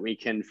ways that we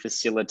can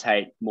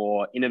facilitate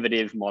more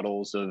innovative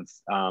models of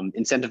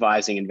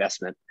incentivizing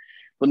investment.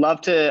 Would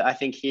love to, I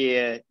think,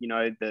 hear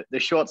the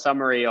short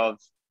summary of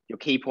your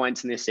key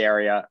points in this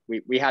area.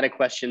 We had a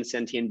question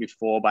sent in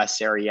before by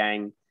Sarah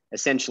Yang,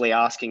 essentially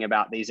asking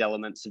about these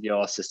elements of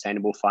your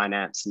sustainable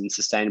finance and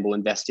sustainable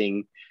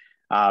investing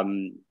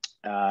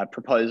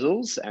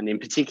proposals. And in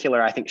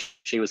particular, I think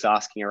she was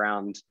asking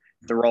around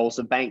the roles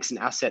of banks and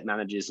asset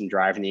managers in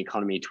driving the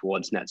economy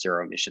towards net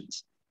zero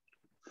emissions.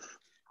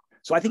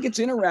 So I think it's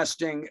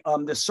interesting,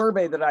 the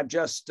survey that I've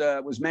just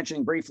was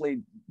mentioning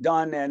briefly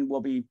done and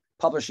will be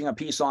publishing a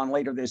piece on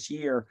later this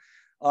year,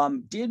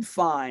 did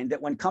find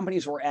that when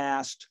companies were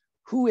asked,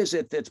 who is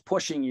it that's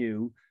pushing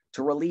you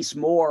to release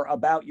more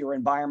about your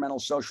environmental,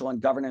 social,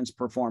 and governance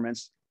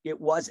performance, it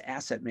was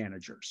asset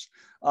managers.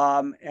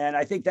 And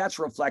I think that's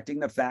reflecting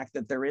the fact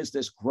that there is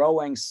this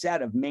growing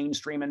set of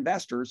mainstream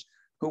investors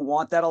who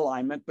want that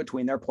alignment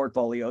between their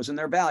portfolios and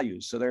their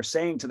values. So they're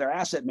saying to their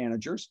asset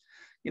managers,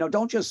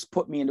 don't just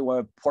put me into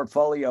a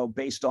portfolio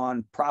based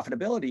on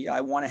profitability.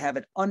 I want to have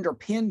it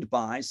underpinned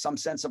by some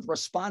sense of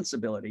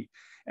responsibility.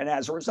 And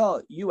as a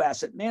result, you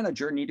asset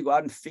manager need to go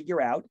out and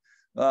figure out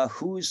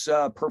whose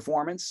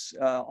performance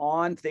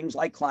on things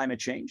like climate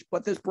change,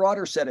 but this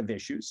broader set of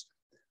issues.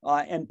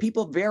 And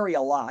people vary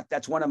a lot.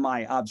 That's one of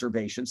my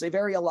observations. They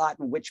vary a lot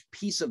in which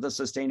piece of the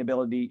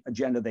sustainability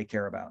agenda they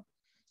care about.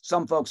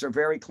 Some folks are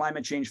very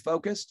climate change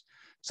focused.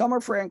 Some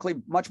are frankly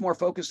much more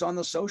focused on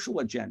the social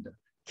agenda,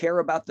 care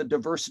about the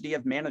diversity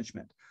of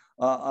management,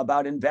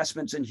 about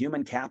investments in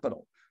human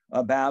capital,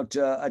 about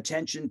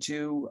attention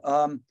to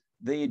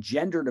the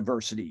gender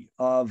diversity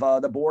of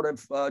the board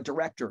of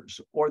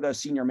directors or the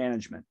senior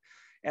management.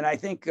 And I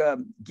think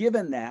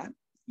given that,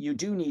 you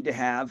do need to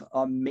have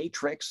a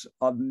matrix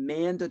of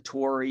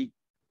mandatory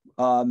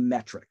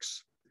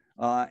metrics.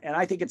 And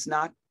I think it's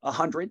not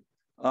 100,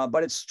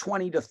 but it's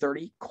 20 to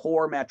 30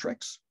 core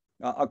metrics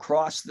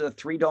across the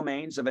 3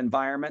 domains of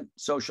environment,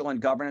 social, and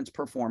governance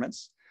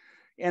performance.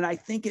 And I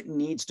think it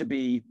needs to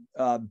be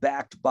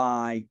backed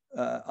by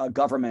a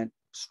government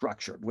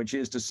structure, which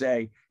is to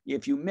say,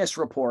 if you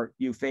misreport,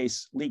 you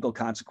face legal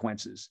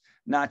consequences,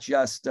 not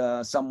just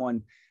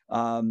someone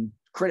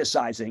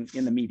criticizing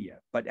in the media,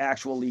 but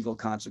actual legal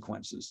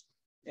consequences.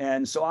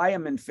 And so I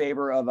am in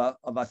favor of a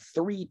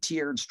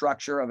 3-tiered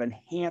structure of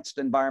enhanced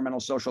environmental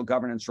social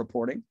governance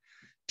reporting.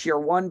 Tier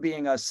 1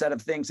 being a set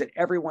of things that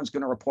everyone's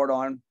going to report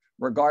on,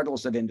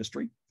 regardless of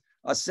industry.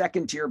 A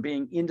second tier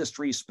being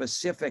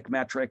industry-specific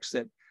metrics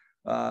that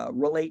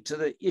relate to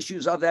the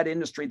issues of that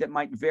industry that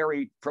might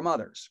vary from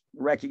others,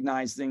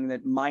 recognizing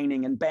that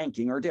mining and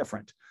banking are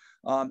different.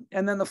 And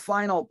then the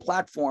final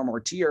platform or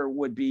tier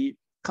would be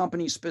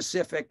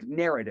company-specific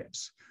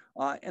narratives.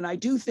 And I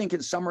do think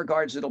in some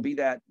regards, it'll be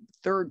that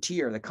 3rd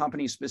tier, the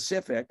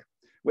company-specific,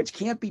 which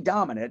can't be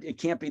dominant. It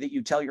can't be that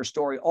you tell your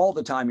story all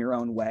the time your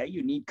own way.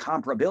 You need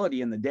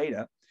comparability in the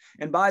data.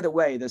 And by the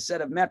way, the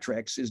set of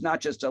metrics is not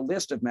just a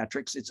list of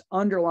metrics, it's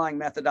underlying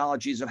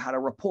methodologies of how to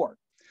report.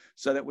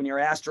 So that when you're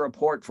asked to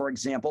report, for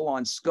example,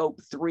 on scope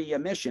 3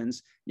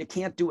 emissions, you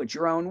can't do it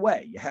your own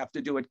way. You have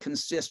to do it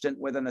consistent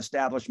with an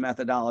established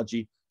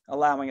methodology,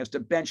 allowing us to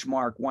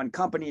benchmark one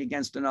company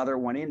against another,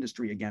 one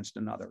industry against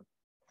another.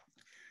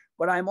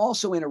 But I'm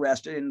also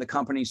interested in the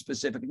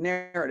company-specific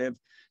narrative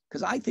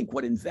because I think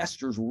what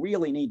investors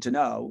really need to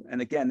know,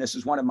 and again, this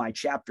is one of my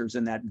chapters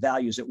in that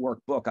Values at Work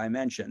book I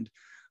mentioned,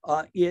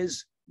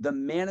 is the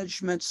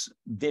management's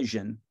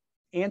vision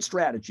and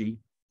strategy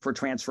for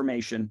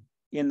transformation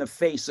in the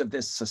face of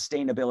this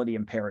sustainability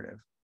imperative,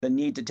 the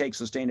need to take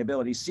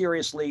sustainability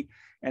seriously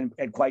and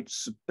quite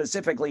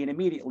specifically and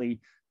immediately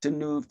to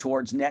move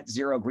towards net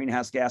zero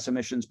greenhouse gas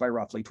emissions by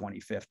roughly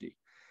 2050.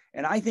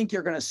 And I think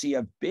you're going to see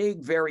a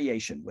big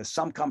variation with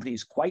some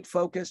companies quite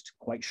focused,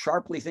 quite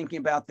sharply thinking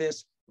about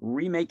this,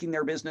 remaking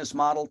their business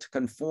model to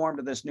conform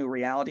to this new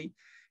reality,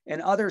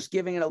 and others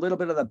giving it a little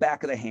bit of the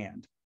back of the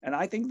hand. And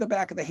I think the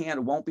back of the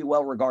hand won't be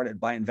well regarded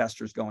by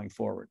investors going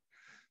forward.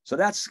 So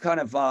that's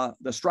kind of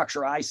the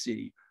structure I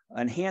see,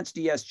 enhanced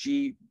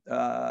ESG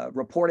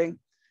reporting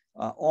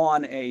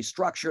on a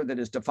structure that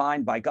is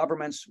defined by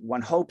governments,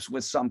 one hopes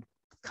with some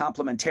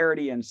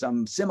complementarity and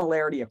some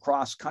similarity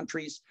across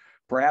countries,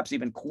 perhaps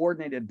even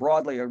coordinated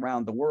broadly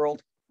around the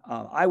world.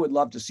 I would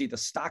love to see the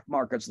stock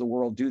markets of the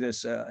world do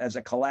this as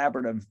a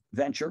collaborative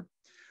venture.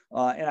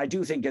 And I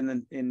do think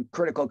in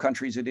critical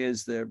countries, it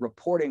is the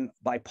reporting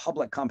by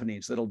public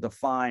companies that'll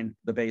define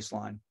the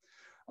baseline.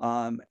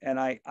 And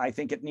I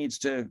think it needs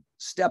to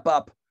step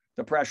up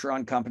the pressure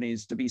on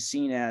companies to be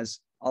seen as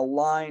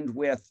aligned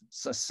with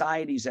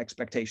society's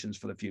expectations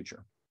for the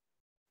future.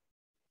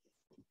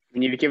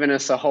 And you've given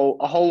us a whole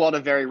lot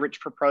of very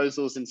rich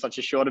proposals in such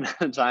a short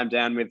amount of time,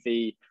 down with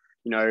the,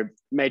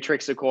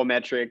 matrix of core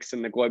metrics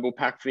and the global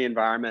pact for the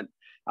environment.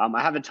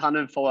 I have a ton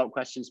of follow-up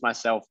questions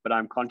myself, but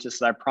I'm conscious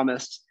that I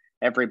promised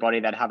everybody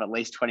that have at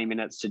least 20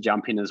 minutes to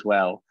jump in as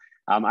well.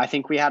 I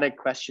think we had a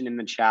question in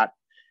the chat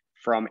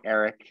from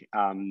Eric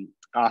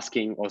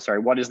asking,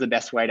 what is the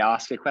best way to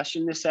ask a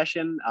question this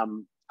session?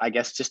 I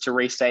guess just to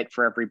restate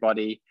for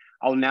everybody,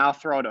 I'll now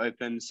throw it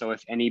open. So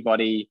if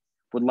anybody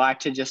would like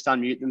to just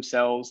unmute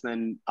themselves,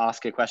 then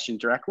ask a question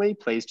directly,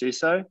 please do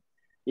so.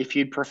 If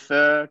you'd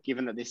prefer,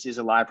 given that this is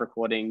a live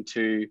recording,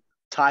 to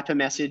type a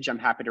message, I'm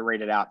happy to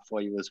read it out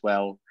for you as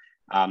well,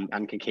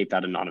 and can keep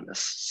that anonymous.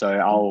 So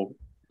I'll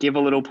give a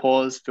little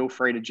pause. Feel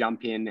free to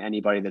jump in,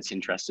 anybody that's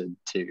interested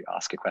to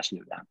ask a question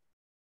of them.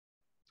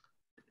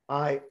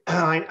 Hi,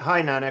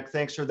 Nanak.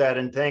 Thanks for that.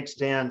 And thanks,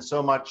 Dan,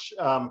 so much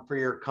for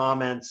your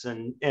comments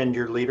and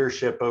your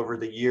leadership over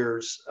the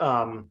years.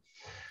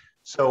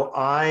 So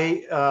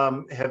I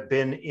have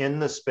been in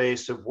the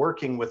space of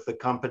working with the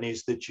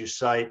companies that you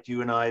cite.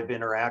 You and I have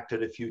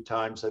interacted a few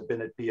times. I've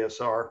been at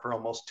BSR for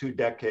almost 2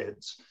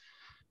 decades.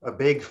 A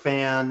big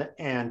fan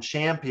and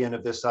champion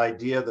of this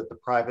idea that the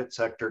private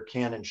sector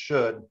can and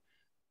should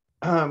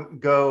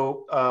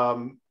go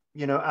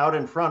out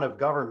in front of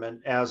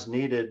government as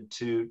needed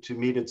to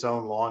meet its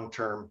own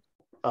long-term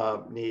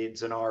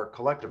needs and our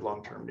collective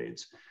long-term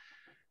needs.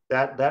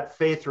 That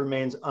faith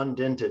remains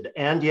undinted.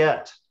 And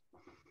yet,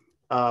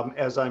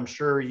 as I'm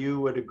sure you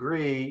would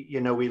agree,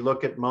 we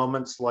look at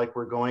moments like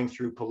we're going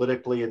through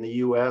politically in the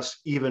US,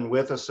 even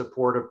with a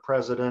supportive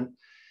president,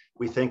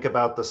 We think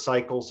about the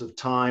cycles of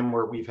time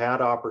where we've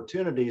had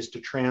opportunities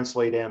to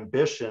translate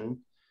ambition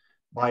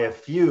by a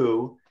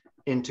few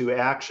into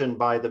action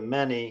by the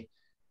many,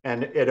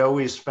 and it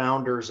always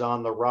founders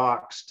on the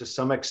rocks to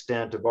some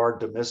extent of our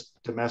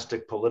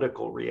domestic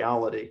political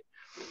reality.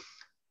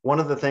 One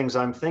of the things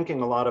I'm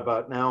thinking a lot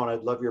about now, and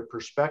I'd love your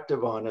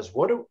perspective on, is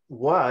what,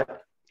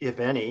 if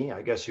any,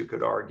 I guess you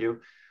could argue,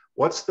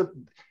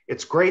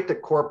 it's great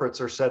that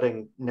corporates are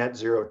setting net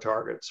zero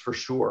targets for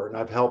sure, and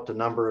I've helped a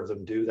number of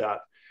them do that.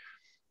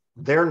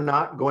 They're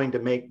not going to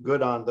make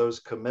good on those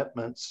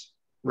commitments,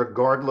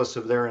 regardless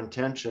of their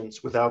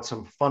intentions, without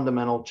some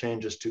fundamental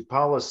changes to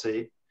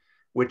policy,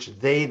 which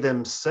they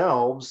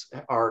themselves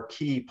are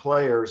key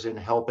players in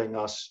helping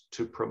us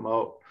to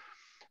promote.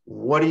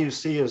 What do you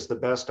see as the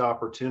best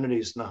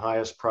opportunities and the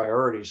highest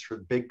priorities for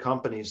big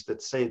companies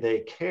that say they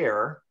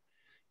care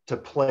to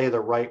play the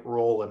right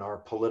role in our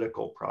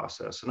political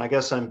process? And I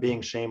guess I'm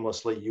being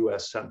shamelessly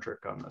US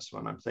centric on this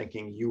one. I'm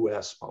thinking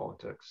US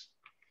politics.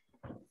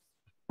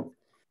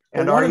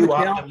 And are you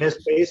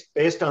optimistic?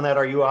 Based on that,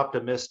 are you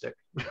optimistic?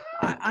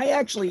 I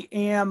actually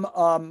am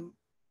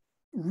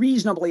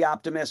reasonably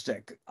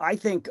optimistic. I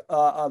think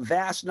a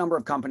vast number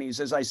of companies,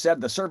 as I said,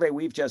 the survey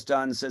we've just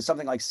done says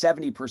something like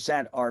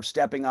 70% are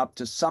stepping up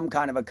to some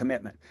kind of a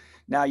commitment.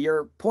 Now,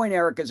 your point,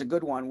 Eric, is a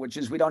good one, which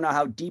is we don't know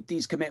how deep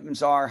these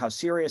commitments are, how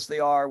serious they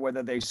are,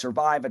 whether they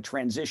survive a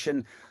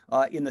transition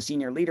in the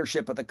senior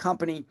leadership of the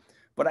company.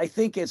 But I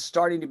think it's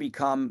starting to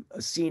become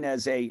seen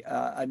as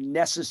a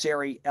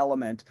necessary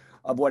element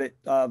of what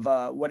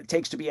it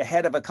takes to be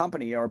ahead of a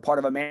company or part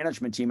of a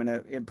management team,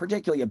 in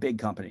particularly a big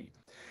company.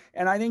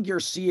 And I think you're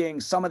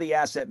seeing some of the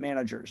asset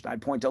managers, I'd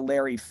point to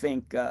Larry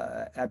Fink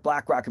at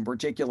BlackRock in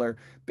particular,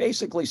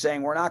 basically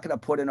saying we're not going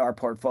to put in our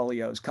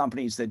portfolios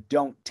companies that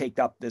don't take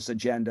up this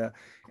agenda.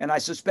 And I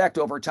suspect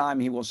over time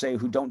he will say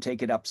who don't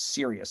take it up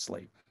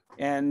seriously.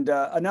 And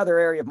another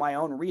area of my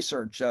own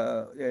research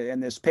in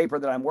this paper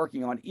that I'm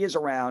working on is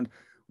around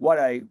what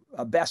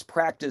a best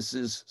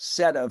practices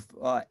set of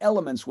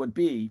elements would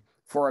be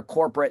for a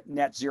corporate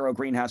net zero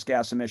greenhouse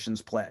gas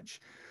emissions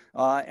pledge.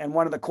 And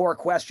one of the core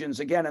questions,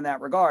 again, in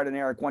that regard, and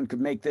Eric, one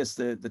could make this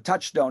the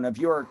touchstone of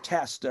your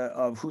test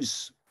of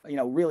who's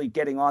really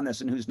getting on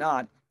this and who's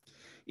not,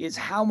 is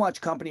how much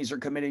companies are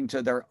committing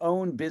to their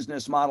own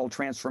business model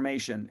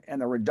transformation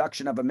and the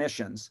reduction of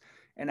emissions,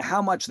 and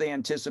how much they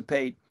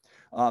anticipate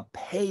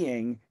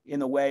paying in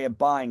the way of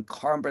buying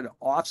carbon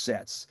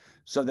offsets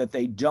so that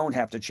they don't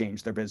have to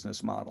change their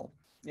business model.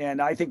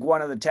 And I think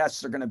one of the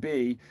tests are going to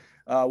be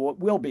what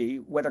will be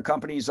whether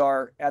companies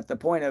are at the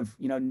point of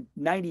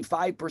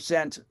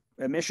 95%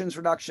 emissions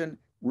reduction,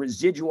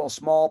 residual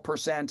small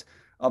percent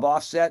of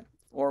offset,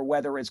 or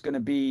whether it's going to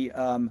be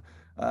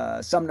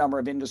some number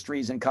of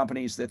industries and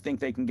companies that think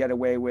they can get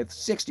away with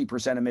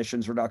 60%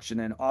 emissions reduction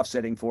and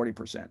offsetting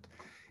 40%.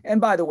 And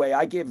by the way,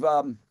 I give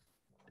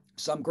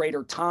some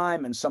greater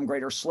time and some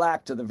greater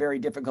slack to the very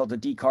difficult to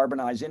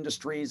decarbonize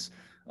industries,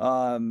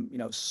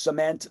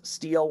 cement,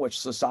 steel, which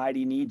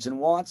society needs and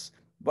wants.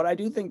 But I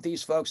do think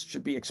these folks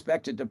should be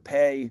expected to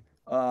pay,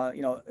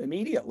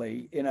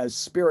 immediately in a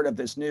spirit of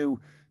this new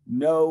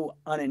no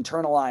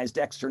uninternalized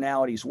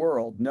externalities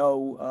world,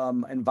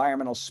 no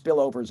environmental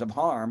spillovers of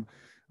harm.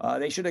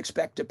 They should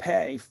expect to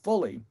pay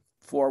fully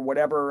for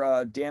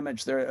whatever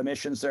damage their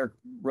emissions they're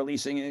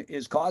releasing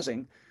is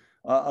causing,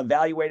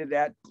 evaluated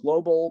at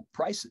global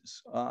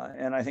prices.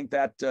 And I think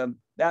that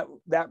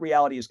that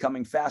reality is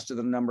coming faster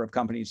than a number of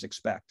companies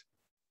expect.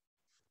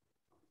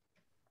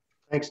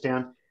 Thanks,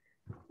 Dan.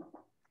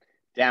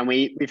 Dan,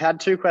 we've had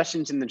two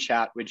questions in the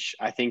chat, which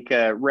I think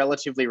are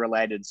relatively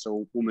related,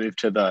 so we'll move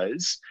to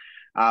those.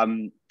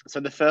 So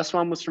the first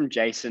one was from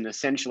Jason,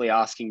 essentially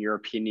asking your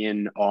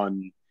opinion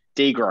on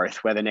degrowth,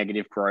 whether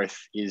negative growth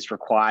is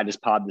required as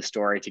part of the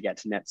story to get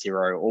to net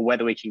zero, or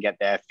whether we can get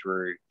there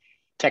through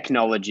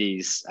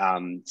technologies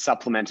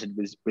supplemented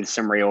with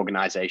some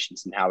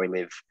reorganizations in how we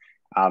live.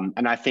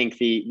 And I think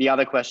the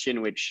other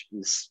question, which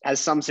has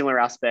some similar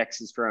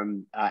aspects, is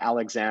from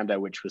Alexander,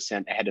 which was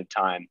sent ahead of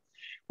time,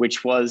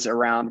 which was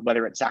around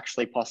whether it's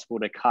actually possible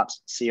to cut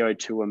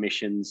CO2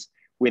 emissions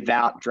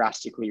without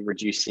drastically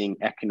reducing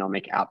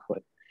economic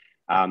output.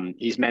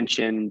 He's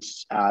mentioned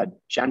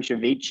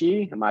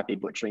Jankovici, I might be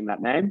butchering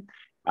that name,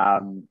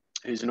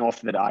 who's an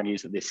author that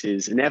argues that this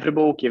is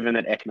inevitable given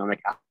that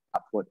economic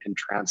output and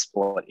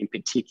transport in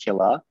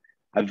particular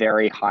are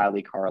very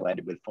highly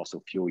correlated with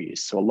fossil fuel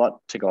use. So a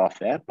lot to go off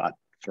there, but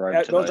throw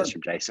over to those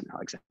from Jason and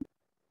Alexander.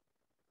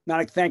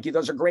 Nanak, thank you.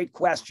 Those are great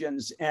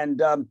questions.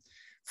 And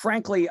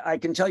frankly, I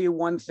can tell you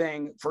one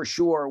thing for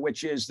sure,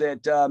 which is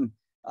that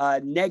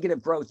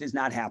negative growth is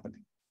not happening.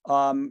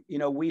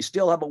 We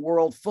still have a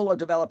world full of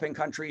developing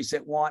countries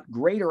that want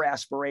greater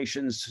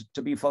aspirations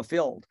to be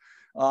fulfilled.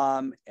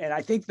 And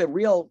I think the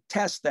real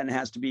test then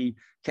has to be,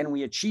 can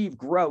we achieve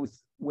growth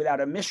without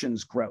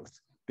emissions growth?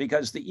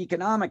 Because the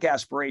economic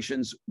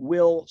aspirations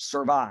will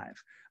survive.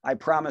 I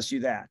promise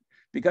you that.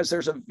 Because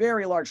there's a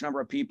very large number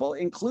of people,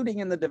 including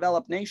in the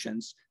developed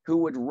nations, who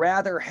would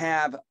rather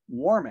have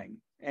warming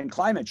and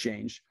climate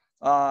change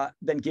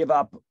than give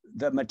up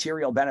the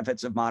material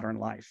benefits of modern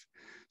life.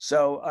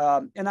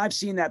 So, and I've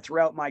seen that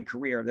throughout my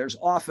career. There's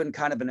often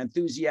kind of an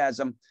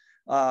enthusiasm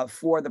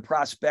for the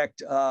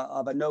prospect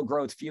of a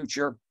no-growth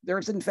future.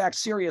 There's, in fact,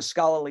 serious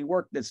scholarly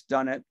work that's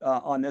done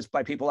on this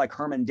by people like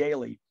Herman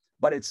Daly,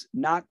 but it's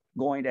not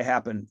going to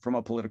happen from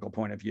a political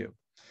point of view.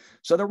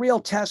 So the real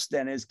test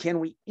then is, can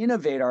we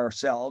innovate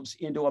ourselves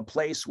into a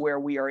place where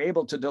we are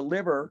able to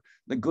deliver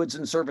the goods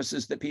and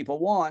services that people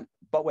want,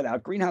 but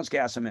without greenhouse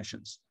gas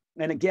emissions?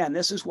 And again,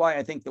 this is why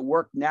I think the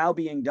work now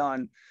being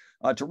done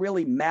to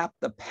really map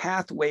the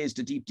pathways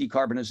to deep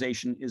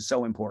decarbonization is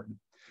so important.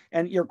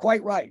 And you're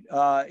quite right.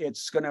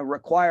 It's going to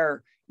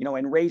require,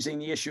 in raising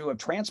the issue of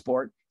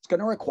transport, it's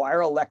going to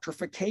require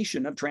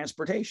electrification of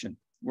transportation.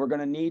 We're going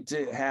to need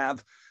to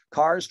have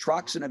cars,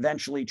 trucks, and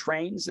eventually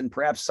trains, and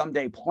perhaps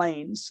someday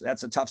planes,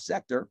 that's a tough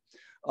sector,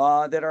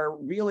 that are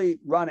really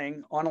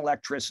running on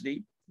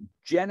electricity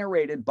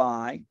generated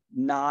by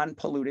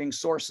non-polluting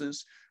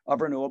sources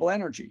of renewable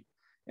energy.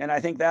 And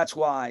I think that's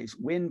why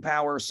wind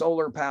power,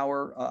 solar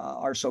power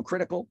are so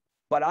critical.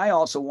 But I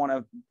also want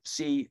to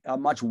see a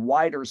much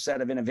wider set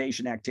of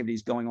innovation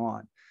activities going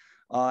on.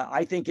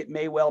 I think it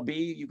may well be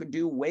you can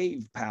do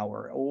wave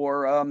power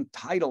or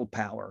tidal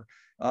power,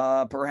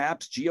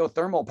 perhaps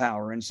geothermal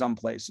power in some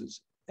places.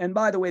 And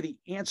by the way, the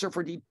answer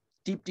for deep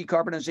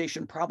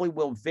decarbonization probably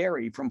will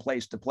vary from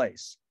place to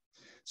place.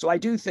 So I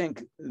do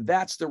think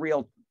that's the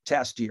real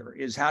test here,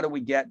 is how do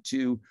we get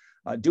to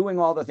doing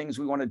all the things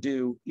we want to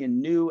do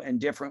in new and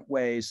different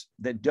ways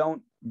that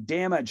don't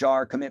damage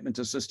our commitment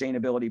to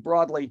sustainability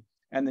broadly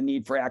and the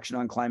need for action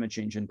on climate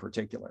change in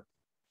particular.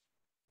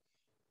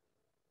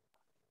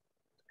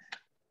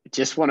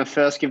 Just want to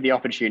first give the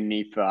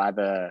opportunity for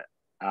either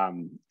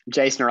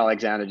Jason or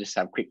Alexander just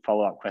to have quick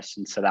follow-up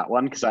questions to that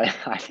one, because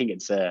I think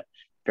it's a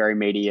very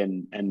meaty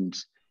and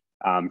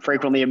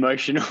frequently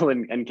emotional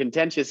and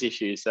contentious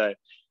issue. So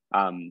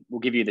we'll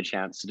give you the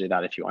chance to do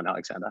that if you want,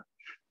 Alexander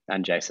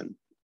and Jason.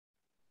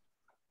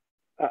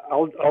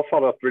 I'll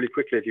follow up really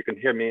quickly if you can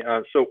hear me.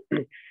 So,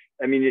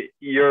 I mean,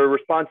 your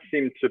response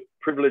seemed to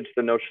privilege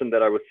the notion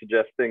that I was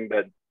suggesting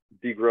that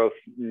degrowth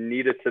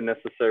needed to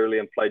necessarily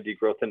imply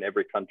degrowth in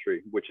every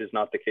country, which is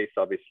not the case,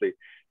 obviously.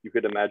 You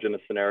could imagine a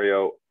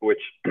scenario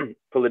which,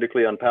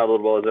 politically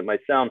unpalatable as it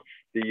might sound,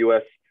 the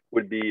US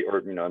would be, or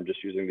I'm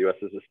just using the US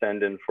as a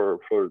stand-in for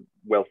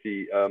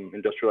wealthy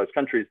industrialized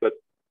countries, but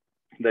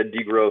that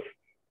degrowth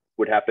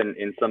would happen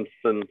in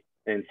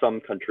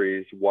some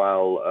countries,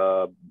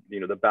 while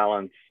the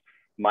balance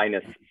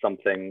minus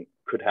something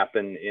could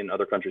happen in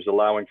other countries,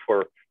 allowing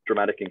for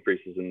dramatic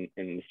increases in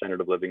the standard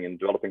of living in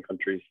developing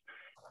countries,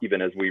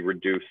 even as we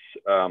reduce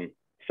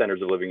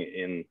standards of living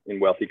in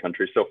wealthy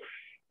countries. So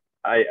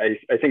I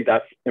think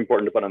that's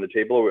important to put on the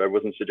table. I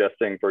wasn't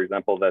suggesting, for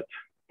example, that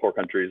poor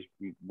countries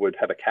would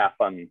have a cap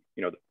on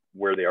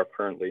where they are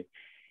currently.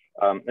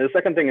 And the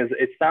second thing is,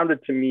 it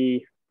sounded to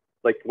me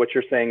like what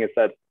you're saying is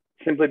that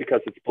simply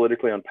because it's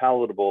politically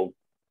unpalatable,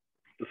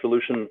 the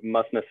solution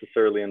must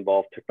necessarily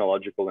involve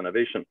technological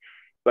innovation.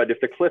 But if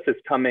the cliff is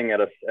coming at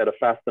a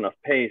fast enough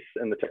pace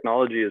and the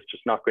technology is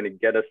just not going to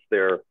get us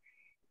there,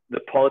 the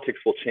politics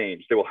will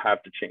change. They will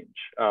have to change.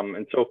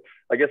 And so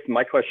I guess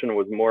my question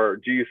was more,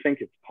 do you think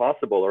it's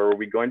possible, or are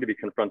we going to be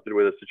confronted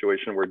with a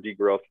situation where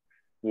degrowth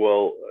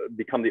will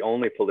become the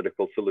only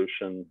political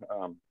solution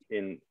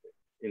in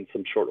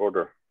some short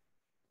order?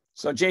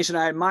 So Jason,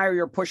 I admire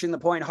your pushing the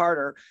point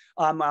harder.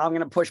 I'm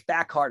going to push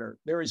back harder.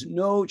 There is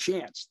no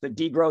chance that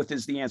degrowth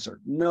is the answer.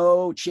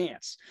 No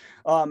chance.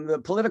 The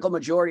political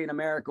majority in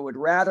America would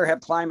rather have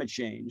climate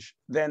change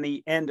than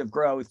the end of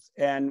growth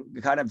and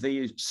kind of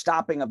the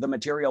stopping of the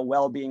material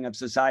well-being of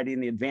society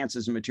and the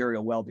advances in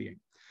material well-being.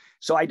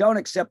 So I don't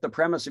accept the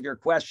premise of your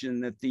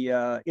question that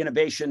the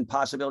innovation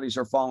possibilities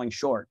are falling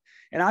short.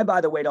 And I, by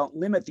the way, don't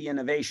limit the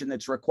innovation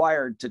that's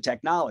required to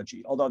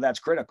technology, although that's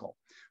critical.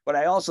 But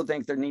I also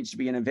think there needs to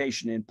be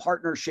innovation in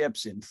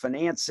partnerships, in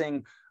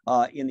financing,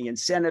 in the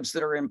incentives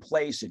that are in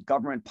place, in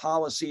government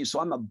policy. So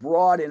I'm a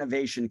broad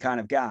innovation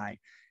kind of guy.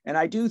 And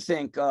I do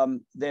think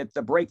that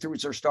the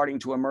breakthroughs are starting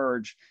to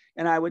emerge.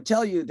 And I would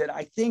tell you that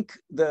I think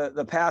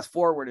the path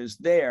forward is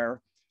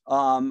there,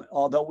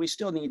 although we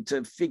still need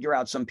to figure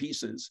out some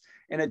pieces.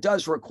 And it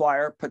does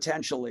require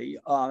potentially,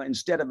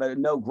 instead of a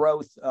no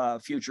growth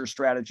future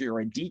strategy or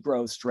a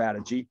degrowth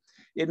strategy,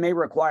 it may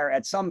require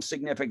at some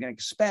significant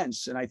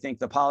expense. And I think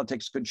the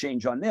politics could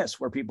change on this,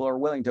 where people are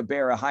willing to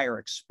bear a higher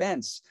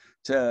expense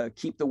to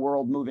keep the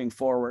world moving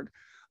forward.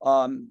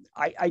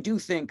 I do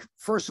think,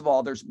 first of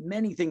all, there's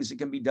many things that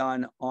can be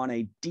done on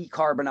a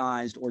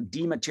decarbonized or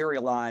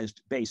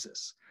dematerialized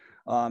basis.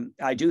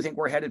 I do think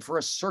we're headed for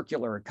a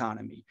circular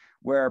economy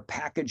where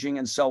packaging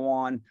and so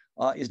on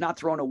is not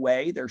thrown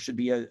away. There should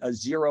be a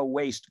zero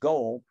waste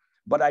goal,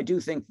 but I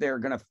do think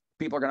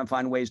people are going to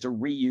find ways to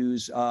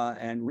reuse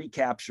and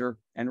recapture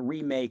and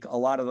remake a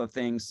lot of the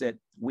things that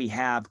we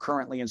have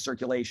currently in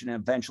circulation and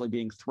eventually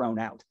being thrown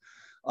out.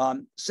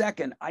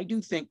 Second, I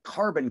do think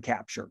carbon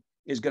capture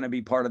is going to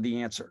be part of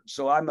the answer.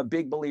 So I'm a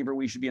big believer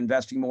we should be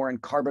investing more in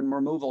carbon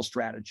removal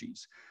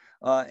strategies.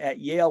 At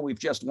Yale, we've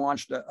just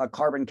launched a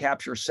carbon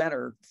capture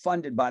center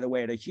funded, by the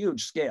way, at a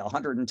huge scale,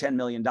 $110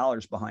 million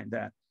behind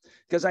that.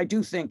 Because I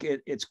do think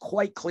it's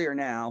quite clear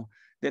now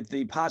that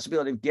the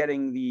possibility of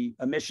getting the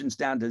emissions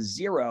down to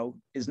zero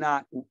is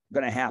not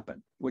going to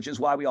happen, which is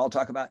why we all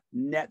talk about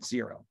net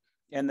zero.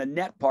 And the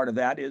net part of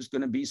that is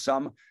going to be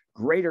some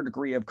greater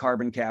degree of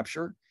carbon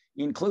capture,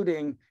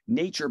 including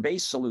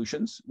nature-based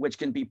solutions, which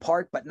can be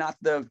part, but not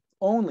the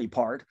only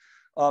part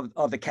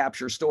of the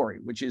capture story,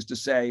 which is to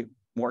say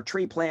more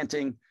tree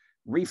planting,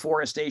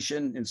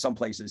 reforestation, in some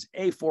places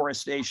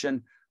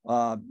afforestation,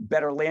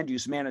 better land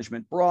use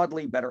management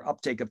broadly, better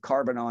uptake of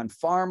carbon on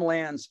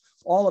farmlands.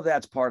 All of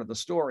that's part of the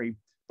story.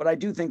 But I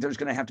do think there's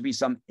going to have to be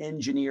some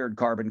engineered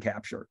carbon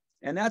capture.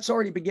 And that's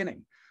already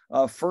beginning.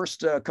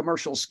 First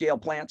commercial scale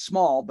plant,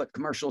 small, but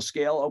commercial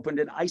scale, opened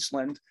in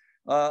Iceland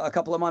a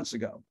couple of months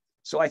ago.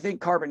 So I think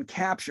carbon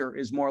capture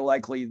is more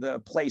likely the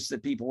place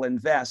that people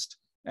invest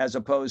as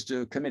opposed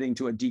to committing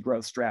to a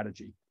degrowth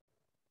strategy.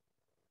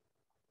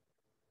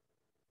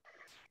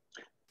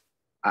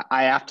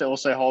 I have to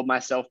also hold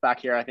myself back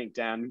here, I think,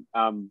 Dan.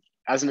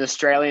 As an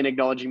Australian,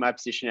 acknowledging my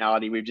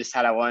positionality, we've just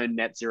had our own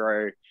net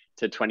zero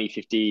to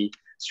 2050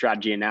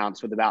 strategy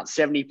announced, with about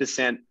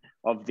 70%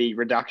 of the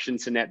reduction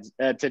to net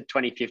to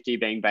 2050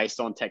 being based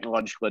on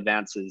technological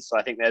advances. So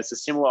I think there's a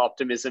similar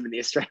optimism in the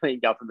Australian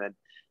government,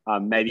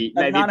 maybe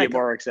a bit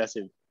more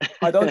excessive.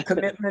 Are those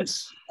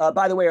commitments,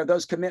 by the way, are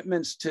those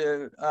commitments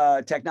to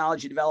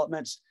technology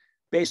developments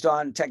based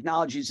on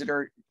technologies that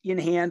are in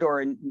hand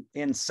or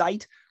in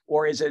sight?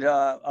 Or is it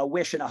a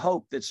wish and a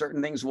hope that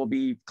certain things will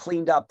be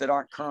cleaned up that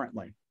aren't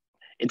currently?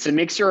 It's a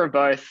mixture of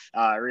both,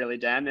 really,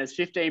 Dan. There's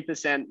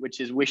 15%, which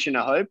is wish and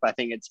a hope. I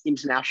think it's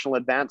international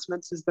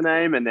advancements is the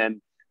name, and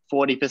then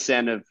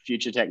 40% of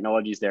future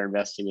technologies they're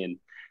investing in.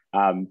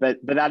 But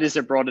that is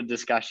a broader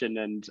discussion,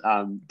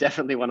 and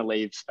definitely want to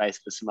leave space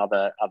for some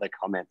other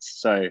comments.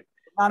 So,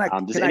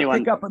 Nanak, can I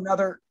pick up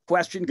another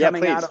question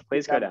coming out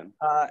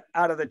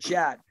of the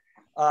chat?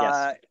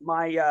 Yes.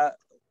 My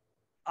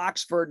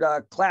Oxford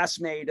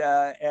classmate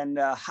and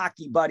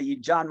hockey buddy,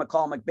 John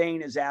McCall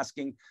McBain, is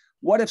asking,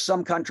 what if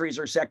some countries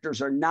or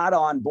sectors are not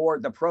on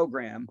board the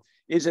program?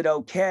 Is it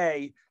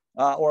okay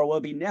or will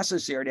it be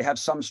necessary to have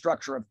some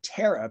structure of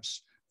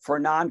tariffs for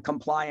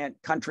non-compliant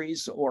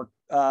countries or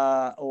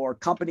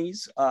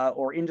companies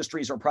or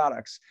industries or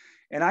products?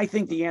 And I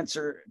think the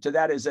answer to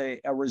that is a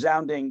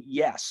resounding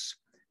yes.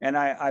 And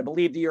I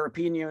believe the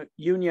European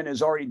Union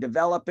is already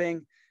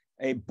developing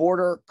a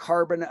border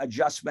carbon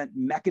adjustment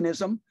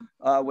mechanism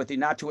with the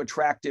not too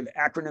attractive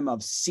acronym of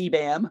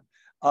CBAM.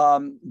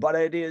 But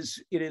it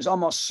is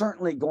almost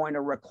certainly going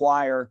to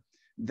require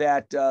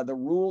that the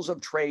rules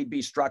of trade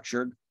be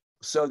structured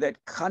so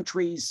that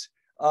countries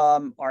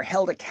are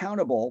held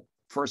accountable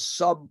for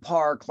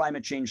subpar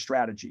climate change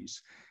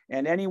strategies.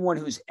 And anyone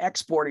who's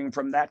exporting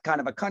from that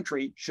kind of a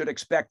country should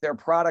expect their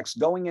products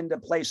going into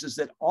places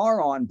that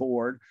are on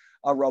board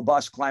a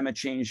robust climate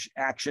change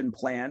action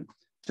plan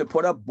to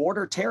put a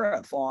border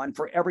tariff on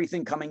for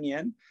everything coming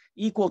in,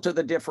 equal to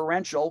the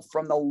differential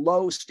from the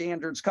low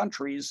standards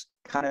countries'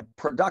 kind of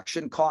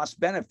production cost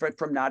benefit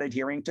from not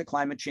adhering to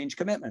climate change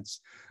commitments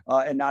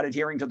and not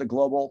adhering to the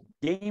global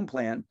game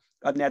plan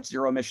of net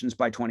zero emissions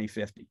by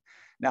 2050.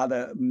 Now,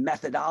 the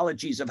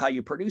methodologies of how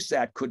you produce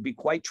that could be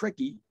quite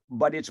tricky,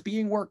 but it's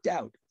being worked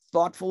out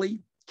thoughtfully,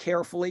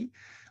 carefully.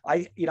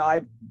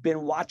 I've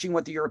been watching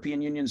what the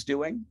European Union's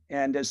doing,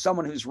 and as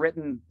someone who's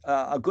written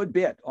a good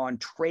bit on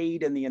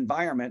trade and the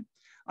environment,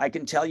 I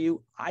can tell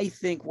you, I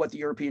think what the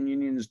European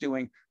Union is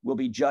doing will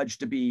be judged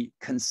to be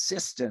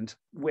consistent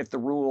with the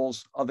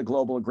rules of the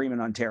Global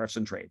Agreement on Tariffs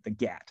and Trade, the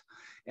GATT.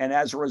 And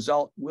as a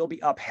result, will be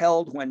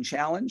upheld when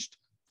challenged,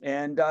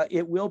 and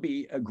it will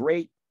be a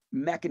great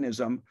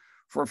mechanism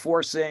for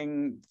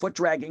forcing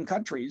foot-dragging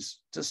countries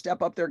to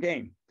step up their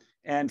game.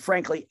 And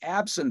frankly,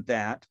 absent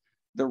that,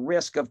 the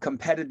risk of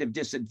competitive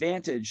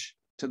disadvantage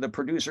to the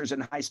producers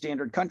in high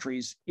standard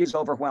countries is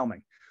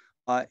overwhelming.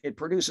 It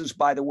produces,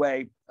 by the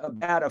way, a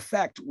bad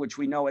effect, which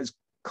we know as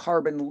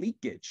carbon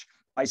leakage,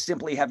 by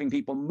simply having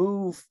people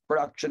move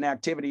production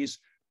activities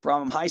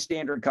from high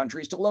standard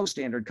countries to low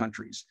standard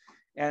countries.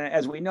 And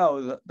as we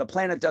know, the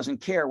planet doesn't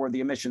care where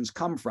the emissions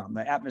come from.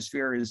 The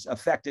atmosphere is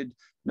affected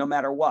no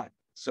matter what.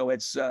 So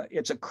it's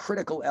a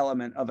critical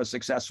element of a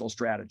successful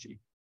strategy.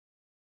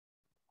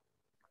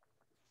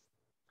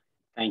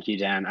 Thank you,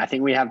 Dan. I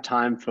think we have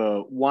time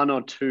for one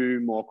or two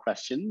more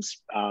questions.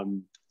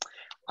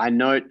 I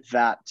note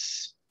that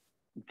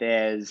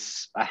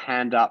there's a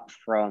hand up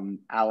from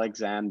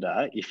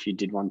Alexander, if you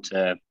did want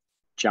to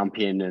jump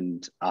in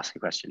and ask a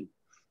question.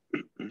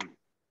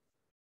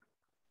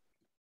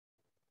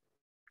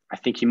 I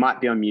think you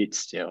might be on mute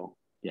still.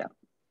 Yeah.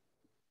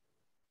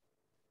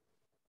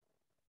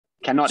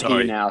 Cannot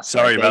hear you now. So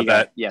sorry about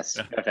that. Yes,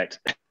 perfect.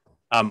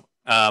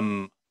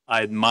 I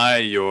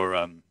admire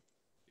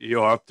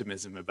your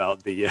optimism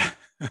about the,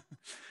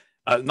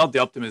 not the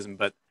optimism,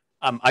 but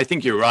I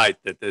think you're right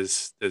that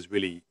there's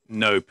really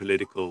no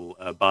political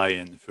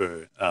buy-in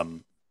for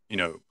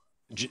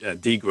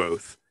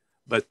degrowth.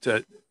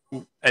 But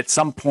at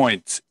some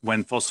point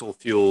when fossil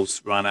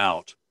fuels run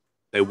out,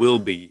 there will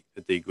be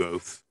a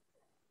degrowth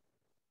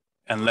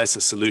unless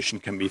a solution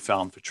can be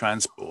found for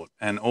transport.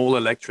 And all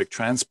electric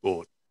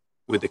transport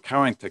with the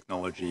current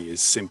technology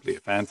is simply a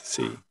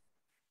fantasy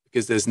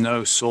because there's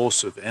no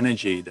source of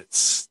energy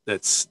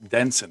that's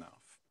dense enough.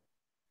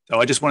 So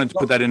I just wanted to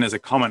put that in as a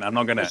comment. I'm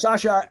not going to.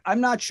 Sasha, I'm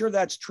not sure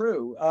that's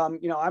true.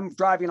 I'm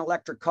driving an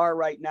electric car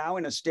right now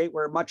in a state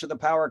where much of the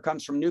power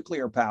comes from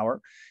nuclear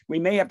power. We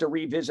may have to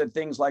revisit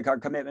things like our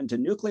commitment to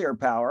nuclear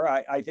power.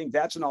 I think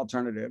that's an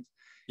alternative.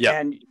 Yeah.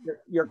 And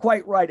you're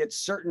quite right. It's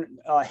certain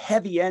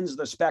heavy ends of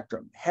the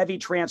spectrum, heavy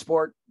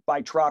transport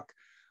by truck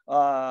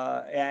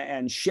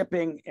and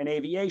shipping and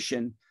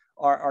aviation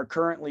are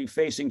currently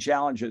facing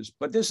challenges.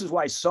 But this is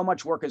why so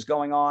much work is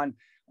going on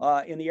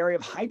in the area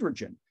of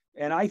hydrogen.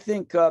 And I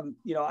think,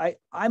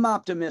 I'm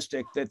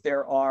optimistic that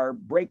there are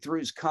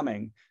breakthroughs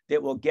coming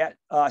that will get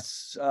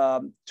us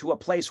to a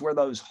place where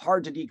those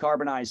hard to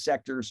decarbonize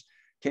sectors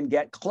can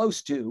get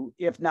close to,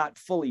 if not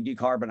fully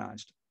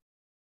decarbonized.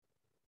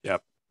 Yeah.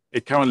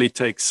 It currently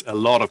takes a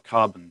lot of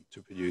carbon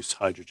to produce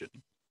hydrogen.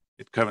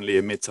 It currently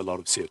emits a lot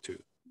of CO2.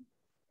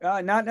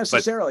 Not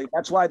necessarily.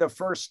 That's why the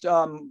first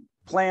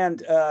planned,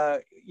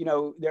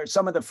 there's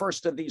some of the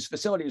first of these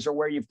facilities are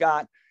where you've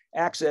got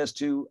access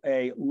to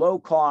a low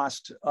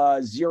cost,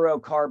 zero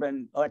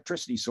carbon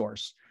electricity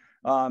source,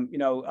 a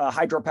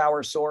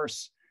hydropower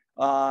source,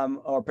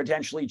 or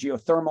potentially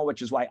geothermal,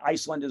 which is why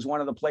Iceland is one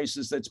of the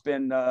places that's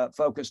been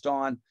focused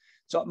on.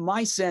 So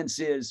my sense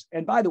is,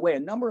 and by the way, a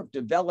number of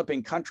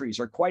developing countries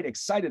are quite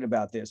excited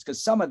about this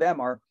because some of them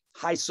are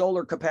high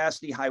solar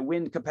capacity, high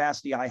wind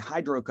capacity, high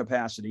hydro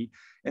capacity,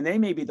 and they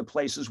may be the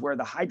places where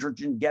the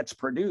hydrogen gets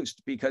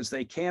produced because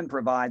they can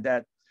provide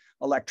that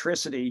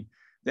electricity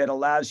that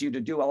allows you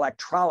to do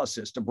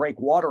electrolysis, to break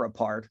water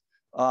apart.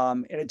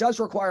 And it does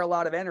require a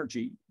lot of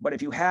energy, but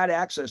if you had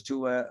access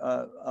to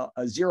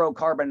a zero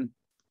carbon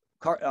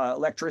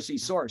electricity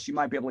source, you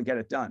might be able to get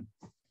it done.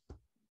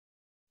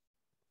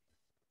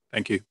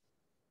 Thank you.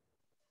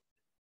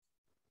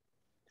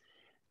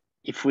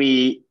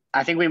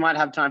 I think we might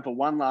have time for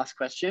one last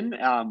question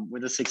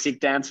with a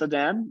succinct answer,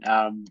 Dan.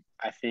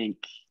 I think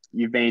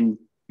you've been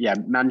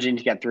managing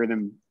to get through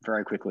them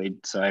very quickly.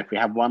 So if we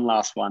have one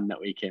last one that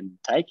we can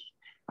take,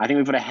 I think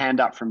we've got a hand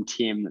up from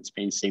Tim that's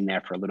been sitting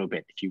there for a little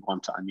bit. If you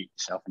want to unmute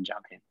yourself and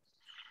jump in.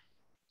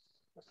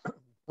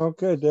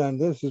 Okay, Dan,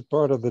 this is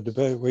part of the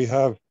debate we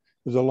have.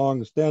 Is a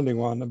long-standing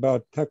one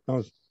about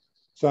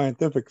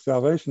techno-scientific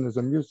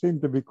salvationism. You seem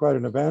to be quite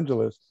an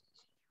evangelist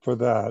for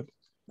that.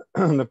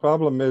 The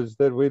problem is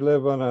that we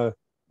live on a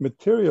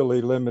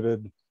materially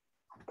limited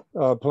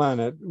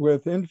planet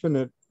with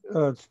infinite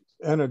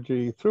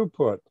energy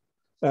throughput.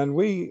 And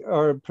we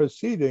are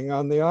proceeding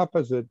on the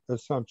opposite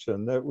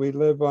assumption that we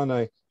live on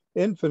an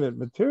infinite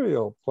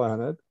material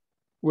planet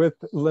with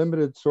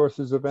limited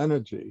sources of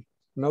energy.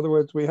 In other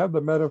words, we have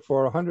the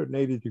metaphor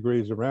 180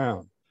 degrees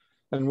around.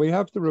 And we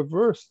have to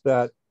reverse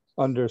that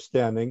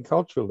understanding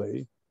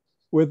culturally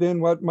within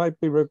what might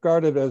be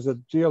regarded as a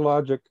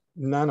geologic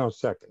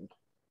nanosecond.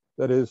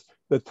 That is,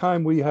 the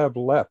time we have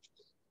left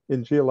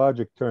in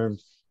geologic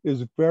terms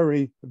is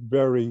very,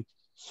 very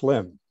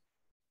slim.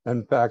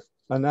 In fact,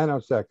 a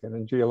nanosecond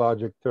in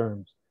geologic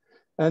terms.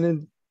 And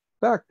in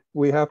fact,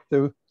 we have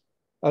to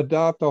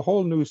adopt a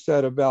whole new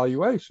set of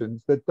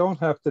valuations that don't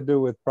have to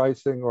do with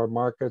pricing or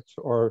markets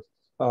or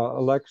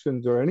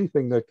elections or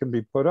anything that can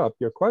be put up.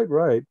 You're quite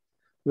right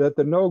that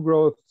the no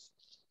growth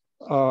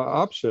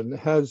option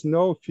has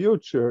no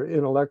future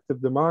in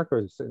elective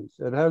democracies.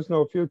 It has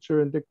no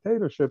future in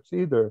dictatorships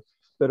either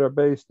that are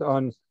based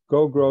on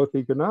go growth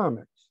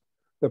economics.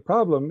 The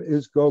problem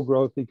is go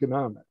growth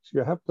economics.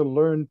 You have to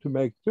learn to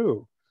make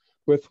do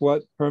with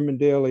what Herman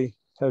Daly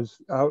has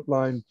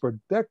outlined for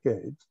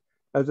decades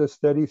as a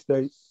steady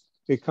state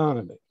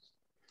economy.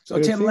 So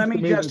Tim, let me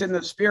just, in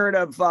the spirit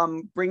of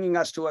bringing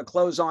us to a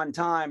close on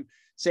time,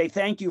 say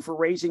thank you for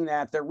raising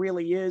that. There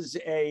really is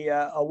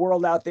a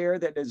world out there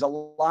that is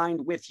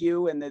aligned with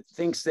you and that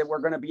thinks that we're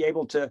going to be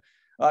able to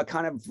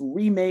kind of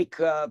remake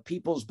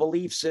people's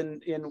beliefs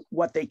in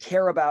what they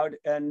care about,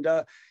 and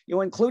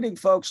including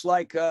folks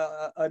like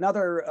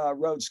another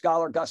Rhodes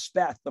Scholar, Gus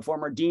Speth, the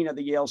former dean of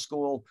the Yale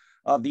School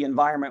of the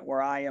Environment,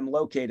 where I am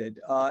located.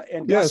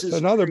 And yes, Gus is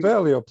another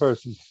Balliol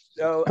person.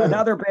 So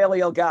another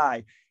Balliol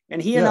guy.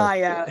 And he and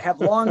I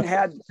have long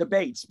had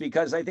debates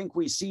because I think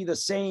we see the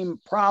same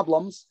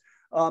problems,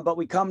 but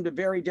we come to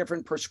very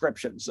different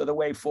prescriptions of the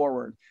way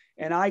forward.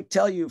 And I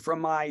tell you,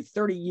 from my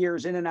 30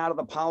 years in and out of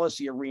the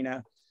policy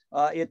arena,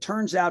 it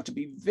turns out to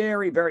be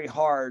very, very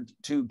hard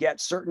to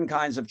get certain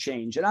kinds of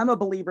change. And I'm a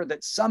believer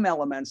that some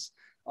elements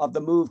of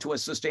the move to a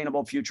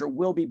sustainable future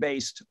will be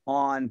based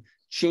on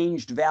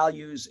changed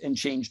values and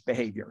changed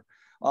behavior.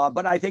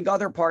 But I think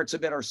other parts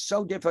of it are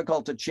so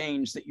difficult to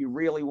change that you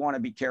really want to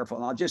be careful.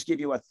 And I'll just give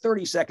you a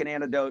 30-second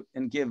anecdote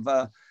and give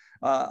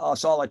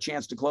us all a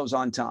chance to close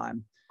on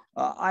time.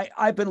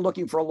 I've been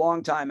looking for a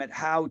long time at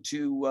how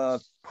to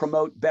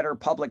promote better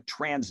public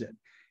transit.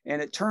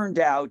 And it turned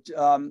out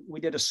we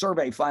did a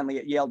survey finally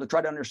at Yale to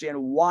try to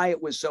understand why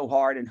it was so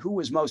hard and who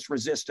was most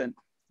resistant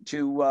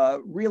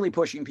to really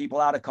pushing people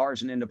out of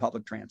cars and into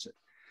public transit.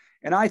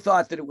 And I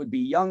thought that it would be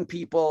young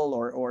people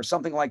or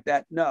something like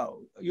that.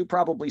 No,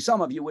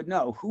 some of you would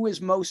know who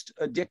is most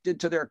addicted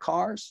to their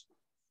cars?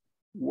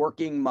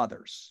 Working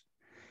mothers.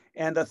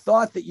 And the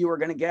thought that you were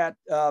going to get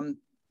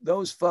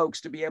those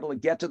folks to be able to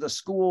get to the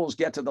schools,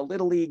 get to the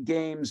Little League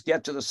games,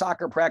 get to the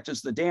soccer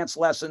practice, the dance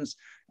lessons,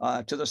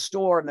 to the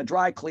store and the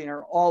dry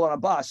cleaner all on a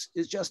bus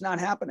is just not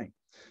happening.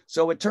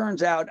 So it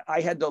turns out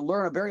I had to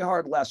learn a very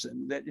hard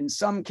lesson that in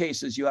some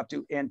cases you have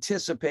to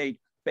anticipate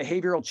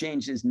behavioral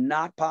change is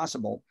not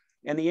possible.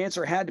 And the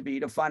answer had to be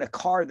to find a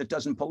car that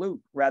doesn't pollute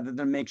rather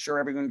than make sure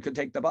everyone could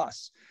take the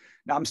bus.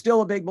 Now, I'm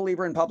still a big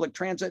believer in public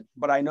transit,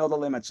 but I know the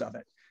limits of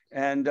it.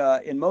 And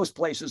in most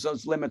places,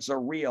 those limits are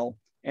real.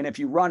 And if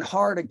you run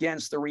hard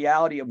against the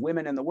reality of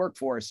women in the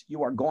workforce,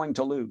 you are going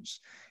to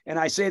lose. And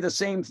I say the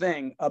same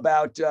thing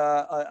about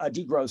a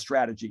degrowth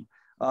strategy.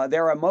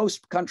 There are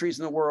most countries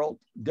in the world,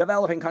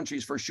 developing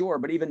countries for sure,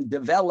 but even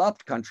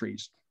developed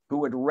countries who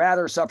would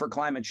rather suffer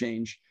climate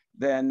change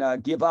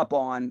than give up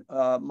on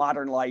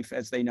modern life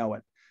as they know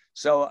it.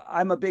 So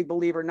I'm a big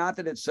believer, not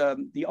that it's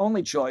the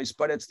only choice,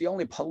 but it's the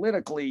only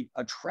politically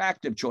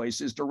attractive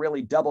choice is to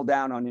really double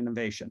down on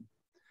innovation.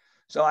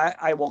 So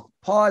I will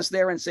pause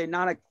there and say,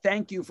 Nanak,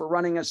 thank you for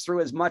running us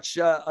through as much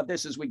of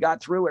this as we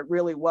got through. It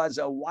really was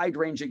a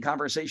wide-ranging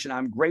conversation.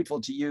 I'm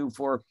grateful to you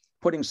for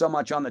putting so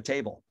much on the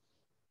table.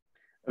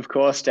 Of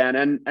course,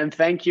 Dan. And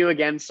thank you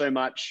again so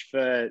much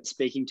for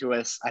speaking to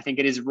us. I think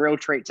it is a real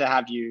treat to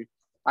have you.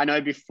 I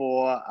know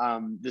before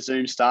the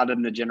Zoom started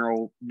and the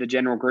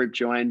general group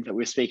joined that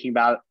we're speaking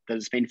about, that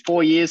it's been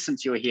 4 years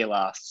since you were here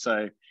last.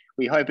 So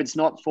we hope it's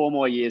not 4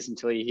 more years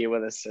until you're here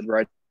with us at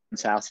Rhodes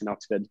House in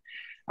Oxford.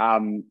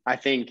 I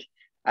think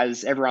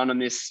as everyone on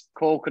this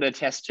call could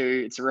attest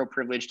to, it's a real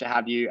privilege to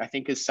have you. I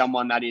think as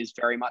someone that is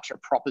very much a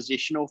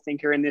propositional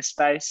thinker in this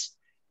space,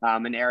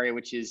 an area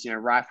which is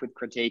rife with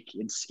critique,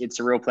 it's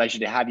a real pleasure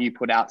to have you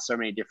put out so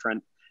many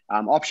different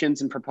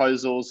options and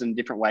proposals and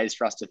different ways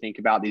for us to think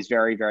about these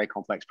very, very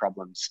complex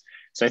problems.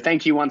 So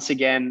thank you once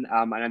again.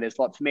 I know there's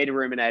a lot for me to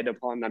ruminate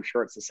upon. I'm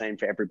sure it's the same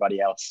for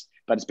everybody else,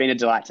 but it's been a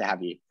delight to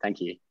have you.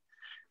 Thank you.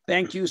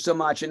 Thank you so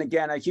much. And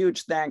again, a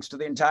huge thanks to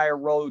the entire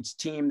Rhodes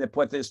team that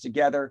put this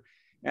together.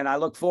 And I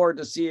look forward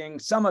to seeing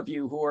some of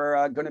you who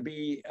are going to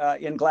be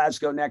in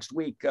Glasgow next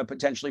week,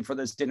 potentially for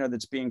this dinner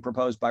that's being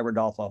proposed by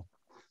Rodolfo.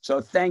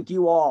 So thank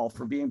you all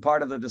for being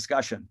part of the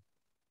discussion.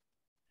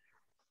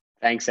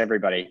 Thanks,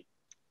 everybody.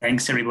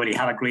 Thanks, everybody.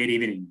 Have a great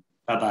evening.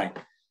 Bye-bye.